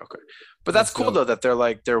situation. Okay. But that's cool though, that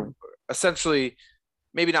they're essentially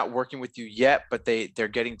maybe not working with you yet, but they're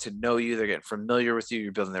getting to know you, they're getting familiar with you,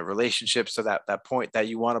 you're building their relationship. So that point that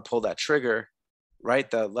you want to pull that trigger, right?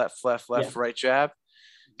 The left, right jab.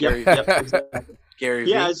 Gary V. Gary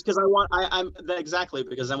V. Yeah, it's because I'm exactly,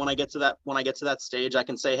 because then when I get to that stage, I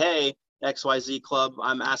can say, hey, XYZ club,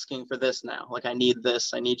 I'm asking for this now. Like, I need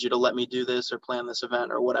this. I need you to let me do this or plan this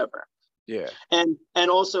event or whatever. Yeah. And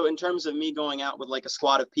also in terms of me going out with like a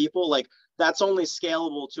squad of people, like that's only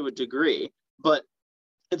scalable to a degree, but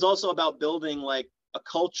it's also about building like a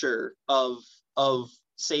culture of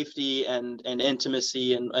safety and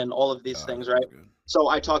intimacy and all of these things, right? So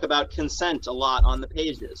I talk about consent a lot on the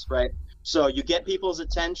pages, right? So you get people's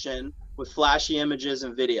attention with flashy images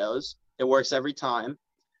and videos. It works every time.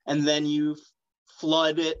 And then you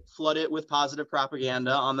flood it with positive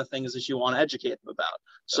propaganda on the things that you want to educate them about.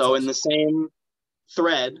 So in the same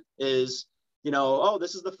thread is, oh,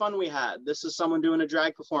 this is the fun we had. This is someone doing a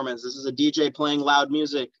drag performance. This is a DJ playing loud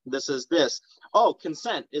music. This is this. Oh,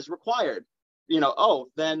 consent is required. Oh,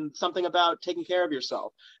 then something about taking care of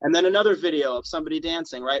yourself. And then another video of somebody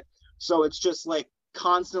dancing, right? So it's just like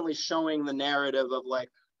constantly showing the narrative of like,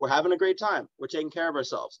 we're having a great time. We're taking care of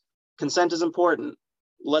ourselves. Consent is important.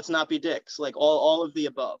 Let's not be dicks. Like all of the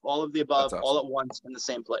above, awesome. All at once in the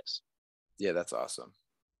same place. Yeah, that's awesome.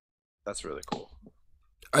 That's really cool.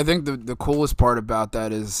 I think the coolest part about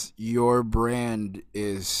that is your brand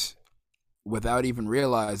is, without even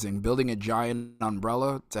realizing, building a giant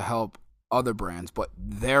umbrella to help other brands, but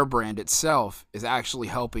their brand itself is actually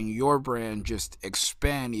helping your brand just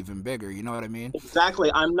expand even bigger. You know what I mean? Exactly.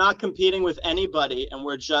 I'm not competing with anybody, and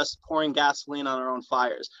we're just pouring gasoline on our own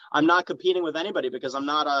fires. I'm not competing with anybody because I'm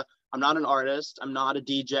not an artist. I'm not a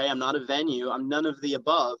DJ. I'm not a venue. I'm none of the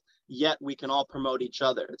above. Yet we can all promote each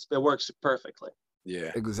other. It works perfectly.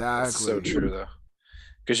 Yeah, exactly. That's so true though,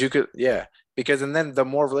 because and then the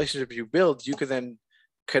more relationships you build, you could then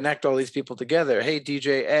connect all these people together. Hey,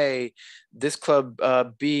 DJ A, this club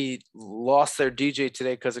B lost their DJ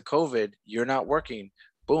today because of COVID. You're not working.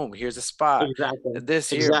 Boom, here's a spot. Exactly.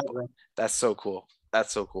 This year, that's so cool.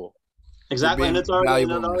 That's so cool. Exactly, and it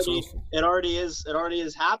already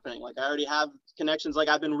is happening. Like I already have connections. Like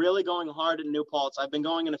I've been really going hard in New Paltz. I've been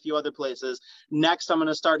going in a few other places. Next, I'm going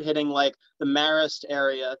to start hitting like the Marist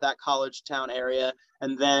area, that college town area,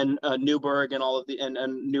 and then Newburgh and all of and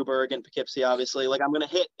Newburgh and Poughkeepsie, obviously. Like I'm going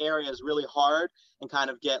to hit areas really hard and kind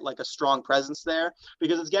of get like a strong presence there,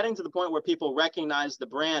 because it's getting to the point where people recognize the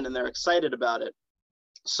brand and they're excited about it.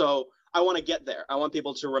 So I want to get there. I want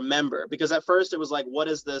people to remember, because at first it was like, what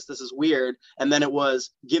is this? This is weird. And then it was,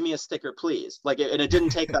 give me a sticker, please. Like, and it didn't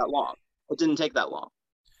take that long. It didn't take that long.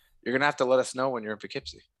 You're going to have to let us know when you're in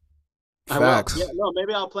Poughkeepsie. Facts. Yeah, no,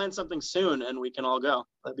 maybe I'll plan something soon and we can all go.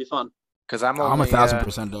 That'd be fun. Because I'm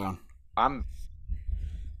 1,000% down. I'm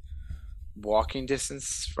walking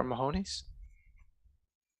distance from Mahoney's.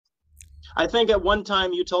 I think at one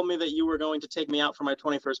time you told me that you were going to take me out for my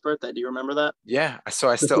 21st birthday. Do you remember that? Yeah, so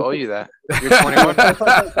I still owe you that. You're 21.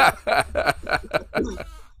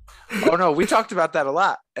 Oh no, we talked about that a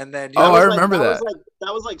lot, and then I remember that.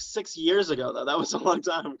 That was like 6 years ago, though. That was a long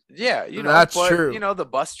time. Yeah, that's true. The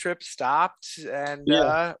bus trip stopped, and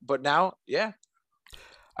but now, yeah.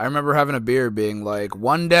 I remember having a beer, being like,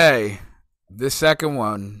 one day, this second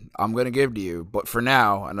one I'm gonna give to you, but for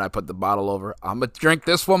now, and I put the bottle over, I'm gonna drink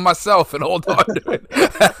this one myself and hold on to it.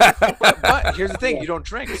 but here's the thing: you don't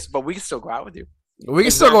drink, but we can still go out with you. We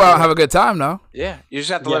can still go out and have a good time, though. Yeah, you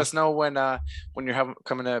just have to let us know when you're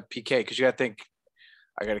coming to PK, because you gotta think,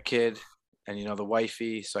 I got a kid and the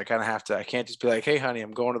wifey, so I kind of have to. I can't just be like, hey, honey,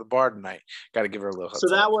 I'm going to the bar tonight. Got to give her a little. So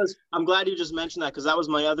I'm glad you just mentioned that, because that was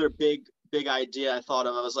my other big idea I thought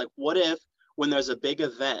of. I was like, what if when there's a big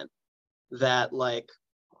event that like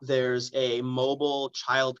there's a mobile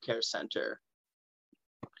childcare center?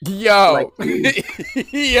 Yo,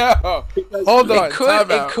 hold on.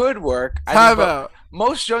 It could work.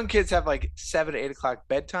 Most young kids have like 7 to 8 o'clock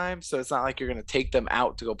bedtime, so it's not like you're gonna take them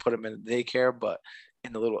out to go put them in daycare, but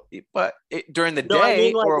during the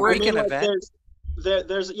day or a weekend event.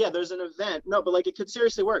 There's an event. No, but like it could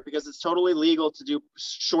seriously work, because it's totally legal to do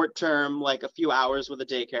short term, like a few hours with a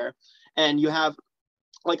daycare, and you have.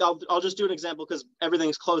 Like I'll just do an example, because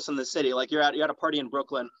everything's close in the city. Like you're at a party in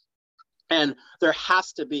Brooklyn, and there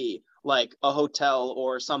has to be like a hotel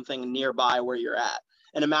or something nearby where you're at.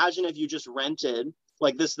 And imagine if you just rented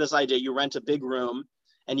like this idea. You rent a big room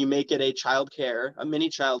and you make it a mini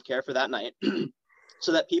childcare for that night,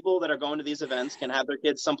 so that people that are going to these events can have their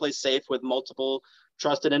kids someplace safe with multiple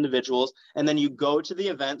trusted individuals. And then you go to the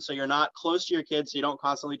event, so you're not close to your kids, so you don't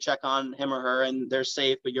constantly check on him or her, and they're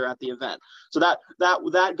safe, but you're at the event. So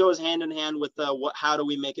that goes hand in hand with how do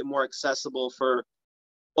we make it more accessible for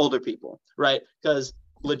older people, right? Because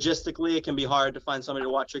logistically it can be hard to find somebody to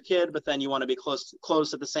watch your kid, but then you want to be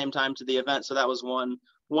close at the same time to the event. So that was one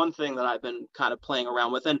thing that I've been kind of playing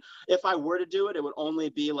around with. And if I were to do it, it would only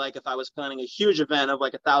be like if I was planning a huge event of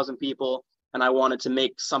like 1,000 people, and I wanted to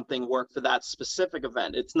make something work for that specific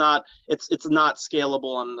event. It's not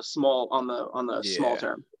scalable on the small Yeah.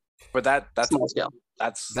 term, But that's small scale.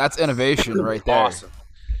 That's innovation right there. awesome.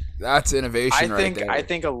 That's innovation right there. I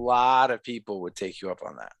think a lot of people would take you up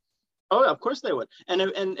on that. Oh, of course they would, and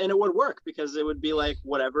it would work because it would be like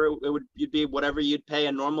whatever you'd be whatever you'd pay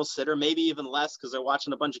a normal sitter, maybe even less because they're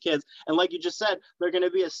watching a bunch of kids, and like you just said, they're going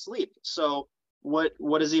to be asleep. So what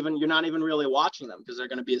is even you're not even really watching them because they're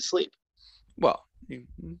going to be asleep. Well,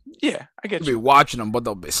 yeah, I get You'll you. be watching them, but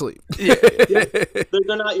they'll be asleep. Yeah. They're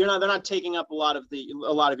not taking up a lot of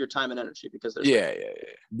your time and energy because they're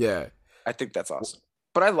Yeah. I think that's awesome.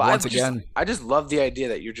 But I just love the idea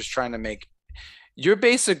that you're just trying to make. You're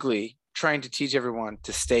basically trying to teach everyone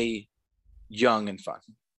to stay young and fun.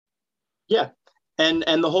 Yeah, and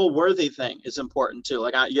the whole worthy thing is important too.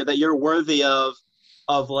 Like that you're worthy of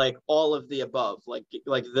like all of the above. Like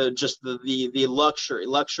the luxury.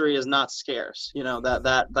 Luxury is not scarce. You know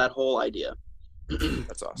that whole idea.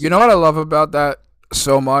 That's awesome. You know what I love about that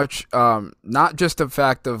so much? Not just the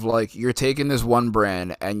fact of like you're taking this one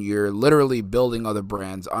brand and you're literally building other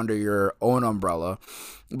brands under your own umbrella,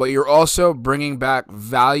 but you're also bringing back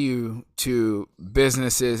value to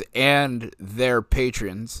businesses and their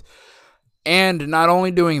patrons. And not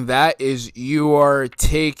only doing that is you are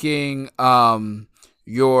taking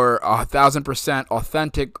your 1,000%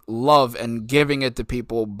 authentic love and giving it to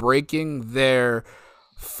people, breaking their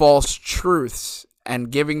false truths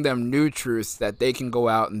and giving them new truths that they can go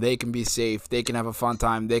out and they can be safe, they can have a fun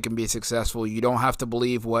time, they can be successful. You don't have to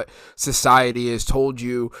believe what society has told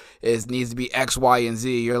you needs to be X, Y, and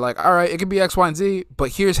Z. You're like, all right, it could be X, Y, and Z,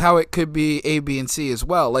 but here's how it could be A, B, and C as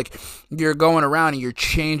well. Like you're going around and you're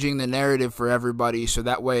changing the narrative for everybody so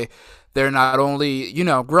that way they're not only,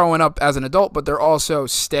 growing up as an adult, but they're also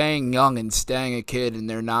staying young and staying a kid, and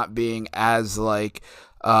they're not being as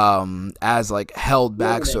held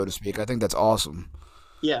back, so to speak. I think that's awesome.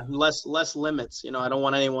 Yeah, less limits. I don't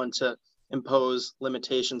want anyone to impose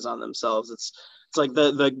limitations on themselves. It's like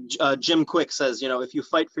the Jim Quick says, if you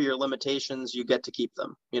fight for your limitations, you get to keep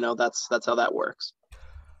them. That's how that works.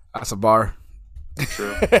 That's a bar.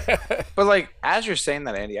 True. But like as you're saying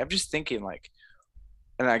that, Andy, I'm just thinking like,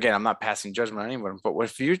 and again, I'm not passing judgment on anyone, but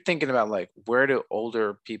if you're thinking about like where do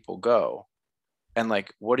older people go? And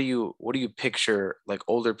like, what do you picture like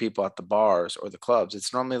older people at the bars or the clubs?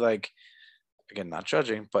 It's normally like, again, not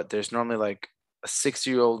judging, but there's normally like a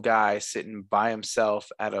 60-year-old guy sitting by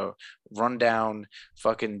himself at a rundown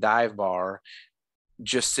fucking dive bar,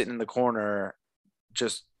 just sitting in the corner,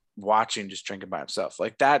 just watching, just drinking by himself.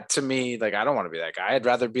 Like that to me, like, I don't want to be that guy. I'd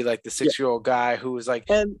rather be like the 6-year-old guy who was like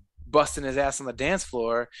busting his ass on the dance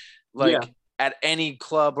floor. Like, at any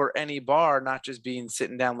club or any bar, not just being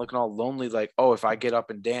sitting down looking all lonely like, oh, if I get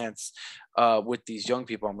up and dance with these young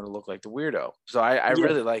people, I'm going to look like the weirdo. So I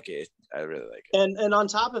really like it. I really like it. And on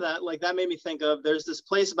top of that, like that made me think of, there's this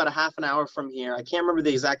place about a half an hour from here. I can't remember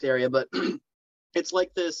the exact area, but it's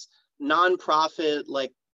like this nonprofit,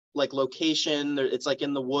 like location. It's like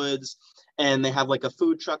in the woods, and they have like a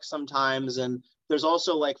food truck sometimes. And there's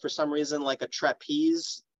also like, for some reason, like a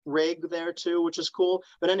trapeze rig there too, which is cool.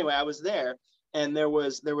 But anyway, I was there, and there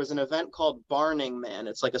was an event called Burning Man.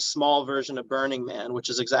 It's like a small version of Burning Man, which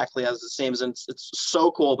is exactly as the same as it's so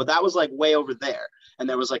cool. But that was like way over there, and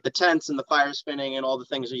there was like the tents and the fire spinning and all the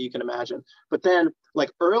things that you can imagine. But then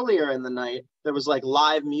like earlier in the night, there was like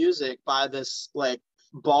live music by this like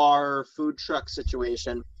bar food truck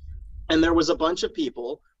situation, and there was a bunch of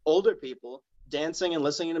people, older people, dancing and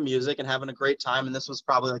listening to music and having a great time. And this was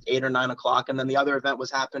probably like 8 or 9 o'clock. And then the other event was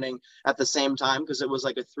happening at the same time because it was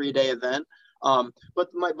like a 3-day event. But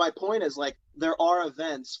my point is, like, there are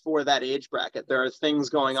events for that age bracket. There are things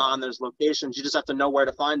going on. There's locations. You just have to know where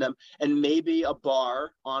to find them. And maybe a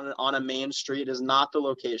bar on a main street is not the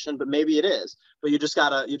location, but maybe it is. But you just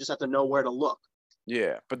have to know where to look.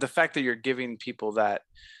 Yeah, but the fact that you're giving people that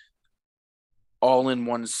all in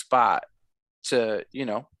one spot to,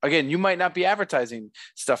 again, you might not be advertising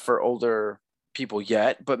stuff for older people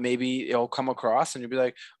yet, but maybe it'll come across and you'll be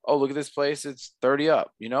like, oh, look at this place, it's 30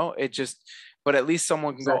 up, it just, but at least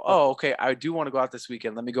someone can go, oh, okay, I do want to go out this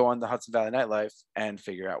weekend, let me go on the Hudson Valley Nightlife and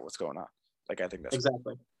figure out what's going on. Like, I think that's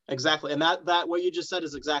exactly. And that what you just said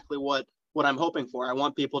is exactly what I'm hoping for. I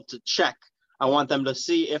want people to check. I want them to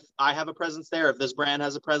see if I have a presence there, if this brand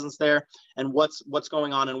has a presence there, and what's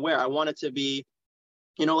going on and where. I want it to be,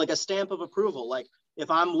 like a stamp of approval. Like,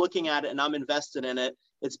 if I'm looking at it and I'm invested in it,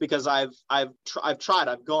 it's because I've tried,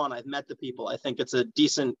 I've gone, I've met the people. I think it's a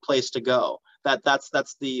decent place to go. That's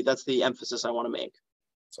the emphasis I want to make.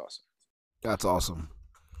 That's awesome. That's awesome.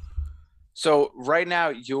 So right now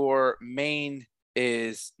your main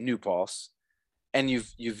is New Pulse. and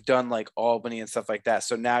you've done like Albany and stuff like that.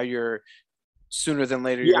 So now you're sooner than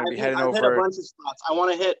later you're gonna be heading over. I've hit a bunch of spots. I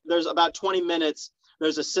want to hit. There's about 20 minutes.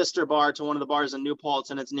 There's a sister bar to one of the bars in New Paltz,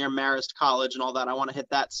 and it's near Marist College and all that. I want to hit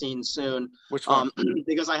that scene soon. Which one?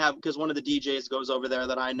 Because one of the DJs goes over there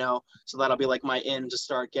that I know, so that'll be like my in to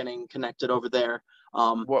start getting connected over there.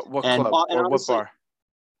 What club or what bar?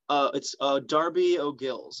 It's Darby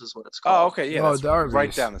O'Gill's is what it's called. Oh, okay, yeah, that's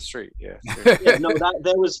right down the street. Yeah. Yeah, no,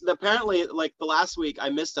 there was apparently like the last week I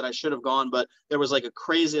missed it. I should have gone, but there was like a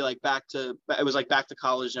crazy it was like back to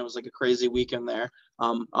college, and it was like a crazy weekend there.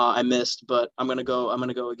 I missed, but I'm gonna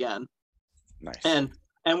go again. Nice.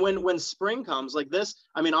 And when spring comes like this,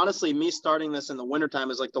 I mean, honestly, me starting this in the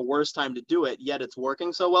wintertime is like the worst time to do it, yet it's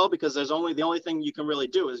working so well because the only thing you can really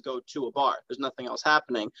do is go to a bar. There's nothing else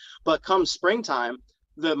happening. But come springtime,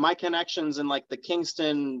 my connections in like the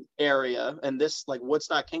Kingston area and this like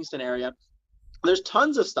Woodstock Kingston area, there's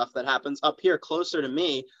tons of stuff that happens up here closer to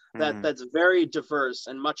me that's very diverse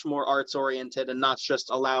and much more arts oriented and not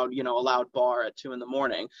just a loud bar at 2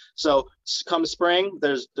 a.m. So come spring,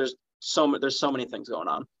 there's so many things going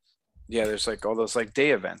on. Yeah, there's like all those like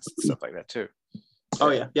day events and stuff like that too.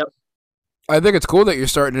 Oh yeah, yep. I think it's cool that you're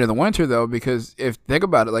starting it in the winter though, because think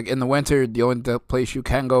about it, like in the winter, the only place you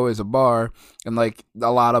can go is a bar, and like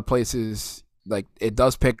a lot of places, like it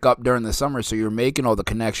does pick up during the summer, so you're making all the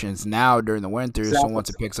connections now during the winter. Exactly. So once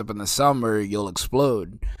it picks up in the summer, you'll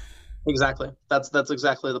explode. Exactly. That's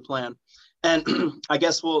exactly the plan. And I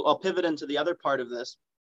guess I'll pivot into the other part of this.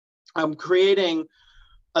 I'm creating,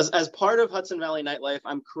 as part of Hudson Valley Nightlife,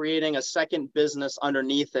 I'm creating a second business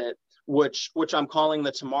underneath it, which I'm calling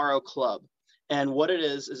the Tomorrow Club. And what it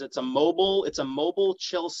is it's a mobile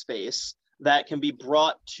chill space that can be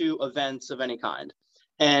brought to events of any kind.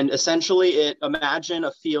 And essentially imagine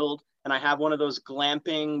a field, and I have one of those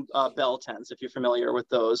glamping bell tents, if you're familiar with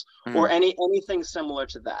those, or anything similar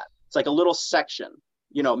to that. It's like a little section,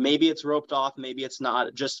 maybe it's roped off, maybe it's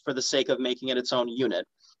not, just for the sake of making it its own unit.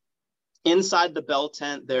 Inside the bell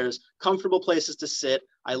tent, there's comfortable places to sit.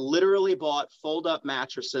 I literally bought fold-up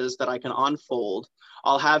mattresses that I can unfold.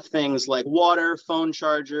 I'll have things like water, phone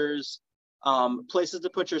chargers, places to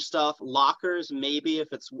put your stuff, lockers, maybe if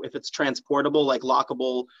it's transportable, like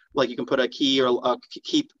lockable, like you can put a key or a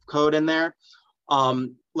key code in there.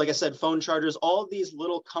 Like I said, phone chargers, all of these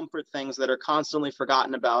little comfort things that are constantly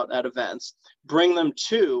forgotten about at events, bring them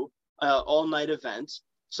to all-night event,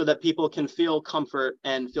 so that people can feel comfort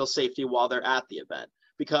and feel safety while they're at the event.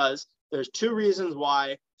 Because there's two reasons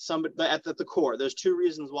why at the core, there's two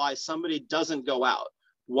reasons why somebody doesn't go out.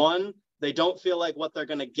 One, they don't feel like what they're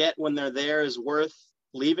going to get when they're there is worth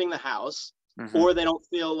leaving the house, or they don't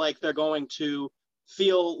feel like they're going to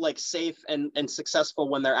feel like safe and successful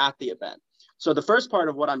when they're at the event. So the first part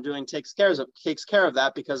of what I'm doing takes care of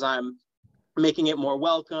that, because I'm making it more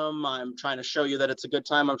welcome. I'm trying to show you that it's a good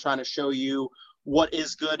time. I'm trying to show you what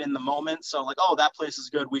is good in the moment. So like, oh, that place is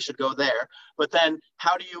good, we should go there. But then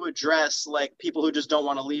how do you address like people who just don't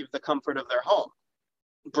want to leave the comfort of their home?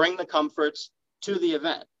 Bring the comforts to the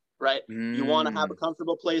event, right? You want to have a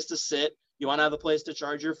comfortable place to sit. You want to have a place to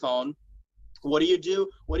charge your phone. What do you do?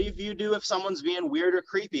 What do you do if someone's being weird or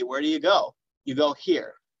creepy? Where do you go? You go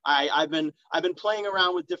here. I've been playing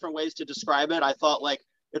around with different ways to describe it. I thought like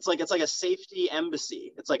it's like a safety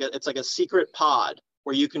embassy. It's like a secret pod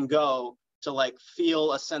where you can go to like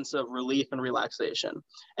feel a sense of relief and relaxation.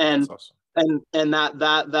 And awesome. and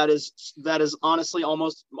that is honestly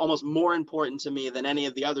almost more important to me than any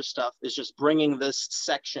of the other stuff, is just bringing this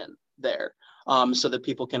section there, so that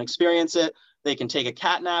people can experience it. They can take a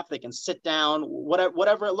cat nap, they can sit down,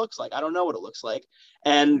 whatever it looks like. I don't know what it looks like.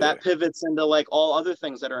 And that pivots into like all other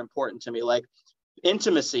things that are important to me, like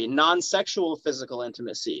intimacy, non-sexual physical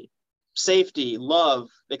intimacy, safety, love,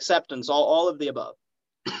 acceptance, all of the above.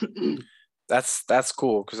 That's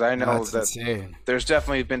cool, because I know that's insane. There's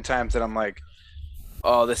definitely been times that I'm like,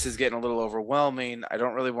 oh, this is getting a little overwhelming. I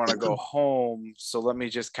don't really want to go home, so let me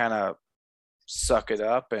just kind of suck it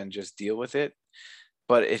up and just deal with it.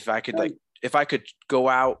 But if I could go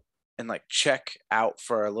out and like check out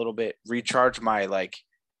for a little bit, recharge my like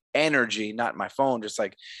energy, not my phone, just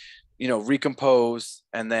like, recompose,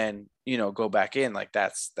 and then, go back in, like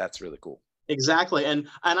that's really cool. Exactly. And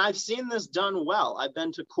I've seen this done well. I've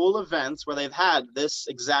been to cool events where they've had this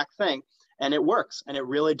exact thing, and it works, and it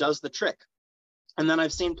really does the trick. And then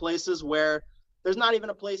I've seen places where there's not even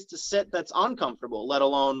a place to sit that's uncomfortable, let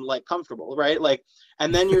alone like comfortable, right? Like,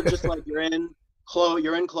 and then you're just like, you're in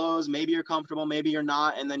clothes, maybe you're comfortable, maybe you're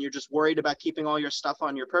not, and then you're just worried about keeping all your stuff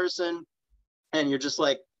on your person, and you're just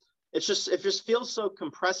like, it just feels so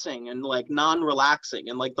compressing and like non-relaxing,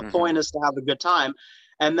 and like the point is to have a good time.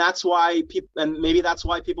 And that's why people, and maybe that's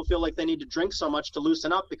why people feel like they need to drink so much to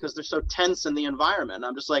loosen up, because they're so tense in the environment.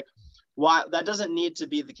 I'm just like, why? That doesn't need to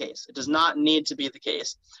be the case. It does not need to be the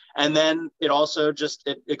case. And then it also just,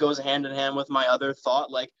 it goes hand in hand with my other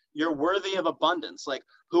thought, like, you're worthy of abundance. Like,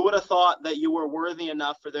 who would have thought that you were worthy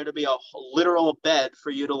enough for there to be a literal bed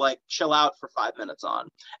for you to like chill out for 5 minutes on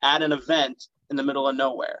at an event in the middle of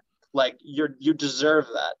nowhere? Like, you deserve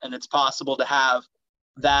that. And it's possible to have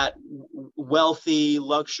that wealthy,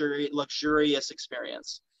 luxurious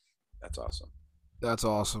experience. That's awesome. That's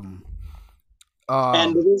awesome.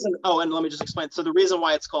 And the reason, and let me just explain. So the reason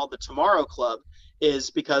why it's called the Tomorrow Club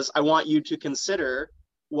is because I want you to consider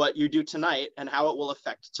what you do tonight and how it will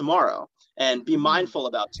affect tomorrow, and be mindful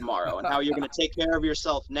about tomorrow and how you're going to take care of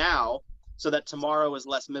yourself now so that tomorrow is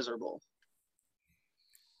less miserable.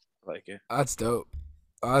 I like it. That's dope.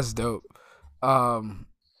 That's dope.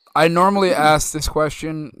 I normally ask this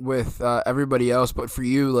question with everybody else, but for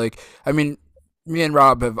you, like, I mean, me and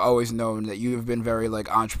Rob have always known that you have been very like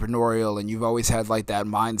entrepreneurial, and you've always had like that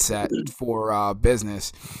mindset for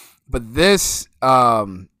business. But this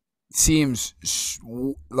seems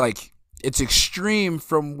like it's extreme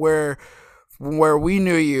from where we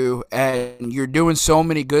knew you, and you're doing so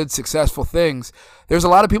many good, successful things. There's a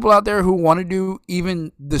lot of people out there who want to do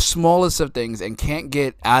even the smallest of things and can't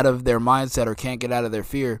get out of their mindset or can't get out of their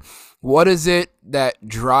fear. What is it that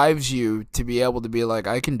drives you to be able to be like,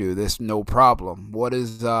 I can do this, no problem? What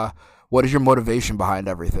is your motivation behind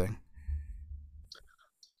everything?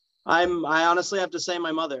 I honestly have to say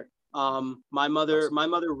my mother. My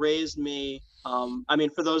mother raised me. I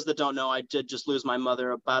mean, for those that don't know, I did just lose my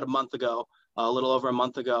mother about a little over a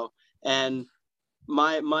month ago. And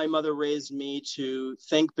my mother raised me to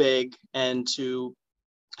think big, and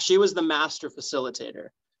she was the master facilitator.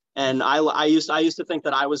 And I used to think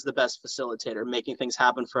that I was the best facilitator, making things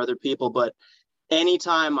happen for other people. But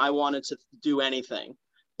anytime I wanted to do anything,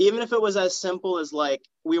 even if it was as simple as like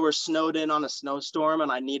we were snowed in on a snowstorm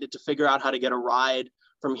and I needed to figure out how to get a ride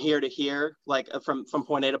from here to here, like from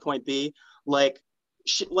point A to point B, like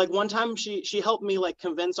one time she helped me like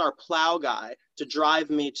convince our plow guy to drive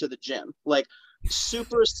me to the gym, like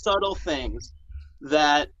super subtle things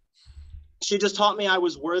that she just taught me I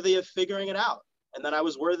was worthy of figuring it out, and that I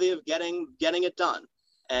was worthy of getting it done,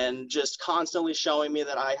 and just constantly showing me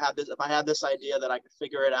that if I had this idea, that I could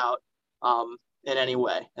figure it out in any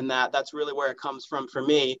way. And that's really where it comes from for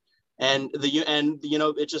me. And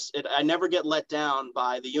I never get let down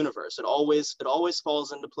by the universe. It always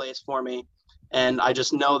falls into place for me. And I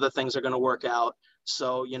just know that things are going to work out.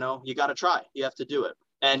 So, you got to try, you have to do it.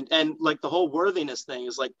 And like the whole worthiness thing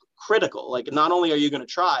is like critical. Like, not only are you going to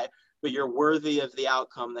try, but you're worthy of the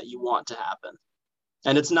outcome that you want to happen.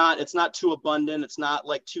 And it's not too abundant. It's not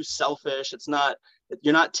like too selfish.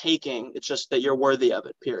 You're not taking, it's just that you're worthy of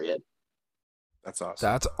it, period. That's awesome.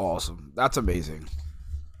 That's awesome. That's amazing.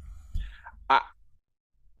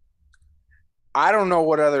 I don't know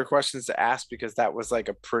what other questions to ask, because that was like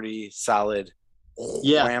a pretty solid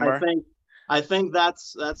whammer. I think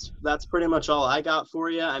that's pretty much all I got for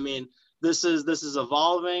you. I mean, this is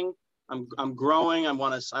evolving. I'm growing. I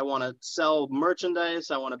want to sell merchandise.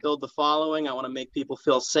 I want to build the following. I want to make people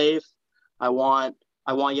feel safe. I want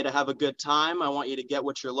you to have a good time. I want you to get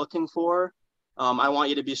what you're looking for. I want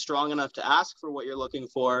you to be strong enough to ask for what you're looking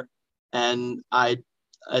for. And I've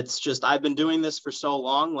been doing this for so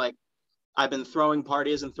long. Like, I've been throwing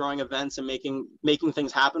parties and throwing events and making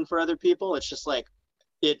things happen for other people. It's just like,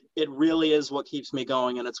 it really is what keeps me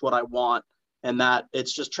going, and it's what I want. And that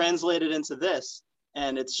it's just translated into this.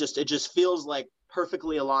 And it just feels like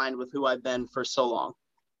perfectly aligned with who I've been for so long.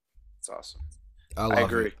 It's awesome. I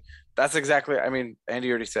agree. It. That's exactly, I mean, Andy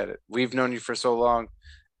already said it. We've known you for so long,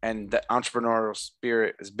 and the entrepreneurial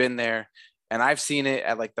spirit has been there. And I've seen it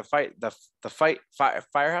at like the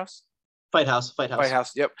Firehouse. Fight House.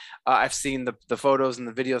 Yep. I've seen the photos and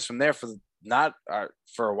the videos from there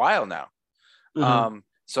for a while now. Mm-hmm.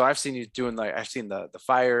 So I've seen you doing I've seen the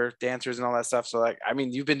fire dancers and all that stuff. So like, I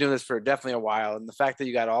mean, you've been doing this for definitely a while, and the fact that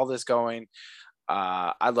you got all this going,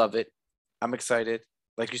 I love it. I'm excited.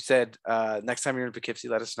 Like you said, next time you're in Poughkeepsie,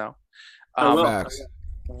 let us know.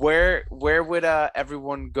 Where would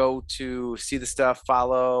everyone go to see the stuff,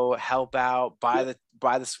 follow, help out, buy the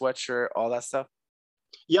sweatshirt, all that stuff?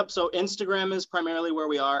 Yep. So Instagram is primarily where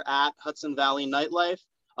we are at Hudson Valley Nightlife.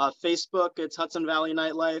 Facebook, it's Hudson Valley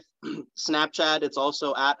Nightlife. Snapchat, it's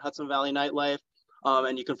also at Hudson Valley Nightlife.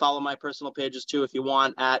 And you can follow my personal pages too if you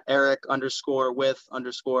want, at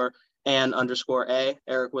Eric_with_and_A,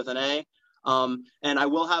 Eric with an A. And we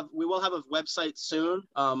will have a website soon,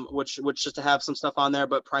 which just to have some stuff on there,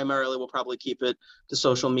 but primarily we'll probably keep it to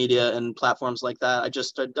social media and platforms like that.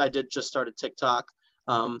 I did just start a TikTok,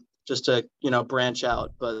 just to, branch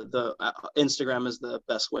out, but the Instagram is the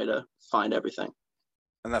best way to find everything.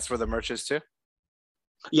 And that's where the merch is too?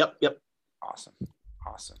 Yep. Awesome.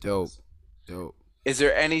 Dope. Is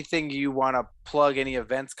there anything you want to plug? Any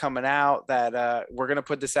events coming out that we're going to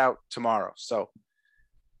put this out tomorrow? So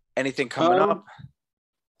anything coming up?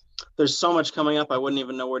 There's so much coming up. I wouldn't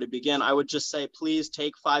even know where to begin. I would just say, please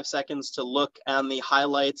take 5 seconds to look on the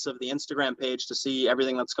highlights of the Instagram page to see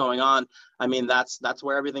everything that's going on. I mean, that's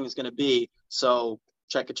where everything is going to be. So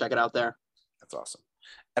check it out there. That's awesome.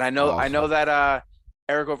 And I know that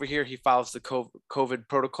Eric over here, he follows the COVID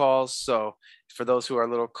protocols. So for those who are a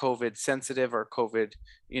little COVID sensitive or COVID,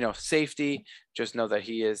 safety, just know that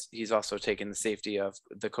he's also taking the safety of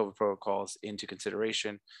the COVID protocols into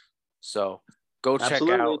consideration. So go check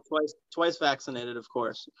out. Twice vaccinated, of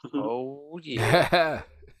course. Oh yeah.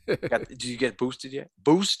 Did you get boosted yet?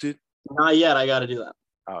 Boosted? Not yet. I got to do that.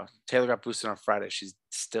 Oh, Taylor got boosted on Friday. She's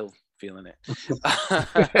still feeling it.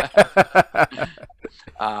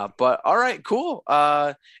 But all right, cool.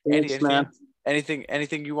 Thanks, man.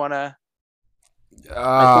 Anything you want to?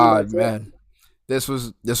 Man, this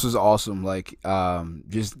was awesome. Like,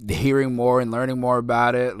 just hearing more and learning more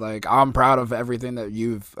about it. Like, I'm proud of everything that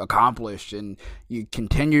you've accomplished and you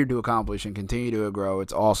continue to accomplish and continue to grow.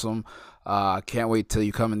 It's awesome. Can't wait till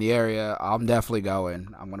you come in the area. I'm definitely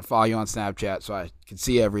going. I'm going to follow you on Snapchat so I can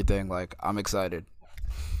see everything. Like, I'm excited.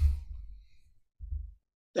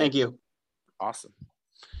 Thank you. Awesome.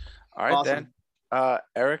 All right, awesome. Then,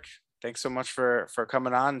 Eric, thanks so much for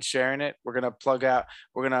coming on and sharing it. We're gonna plug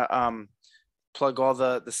all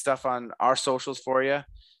the stuff on our socials for you,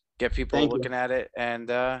 get people looking at it, and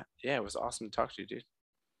it was awesome to talk to you, dude.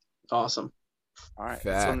 Awesome. All right.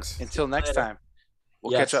 Until next time.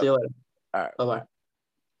 We'll catch up. See you later. All right. Bye-bye.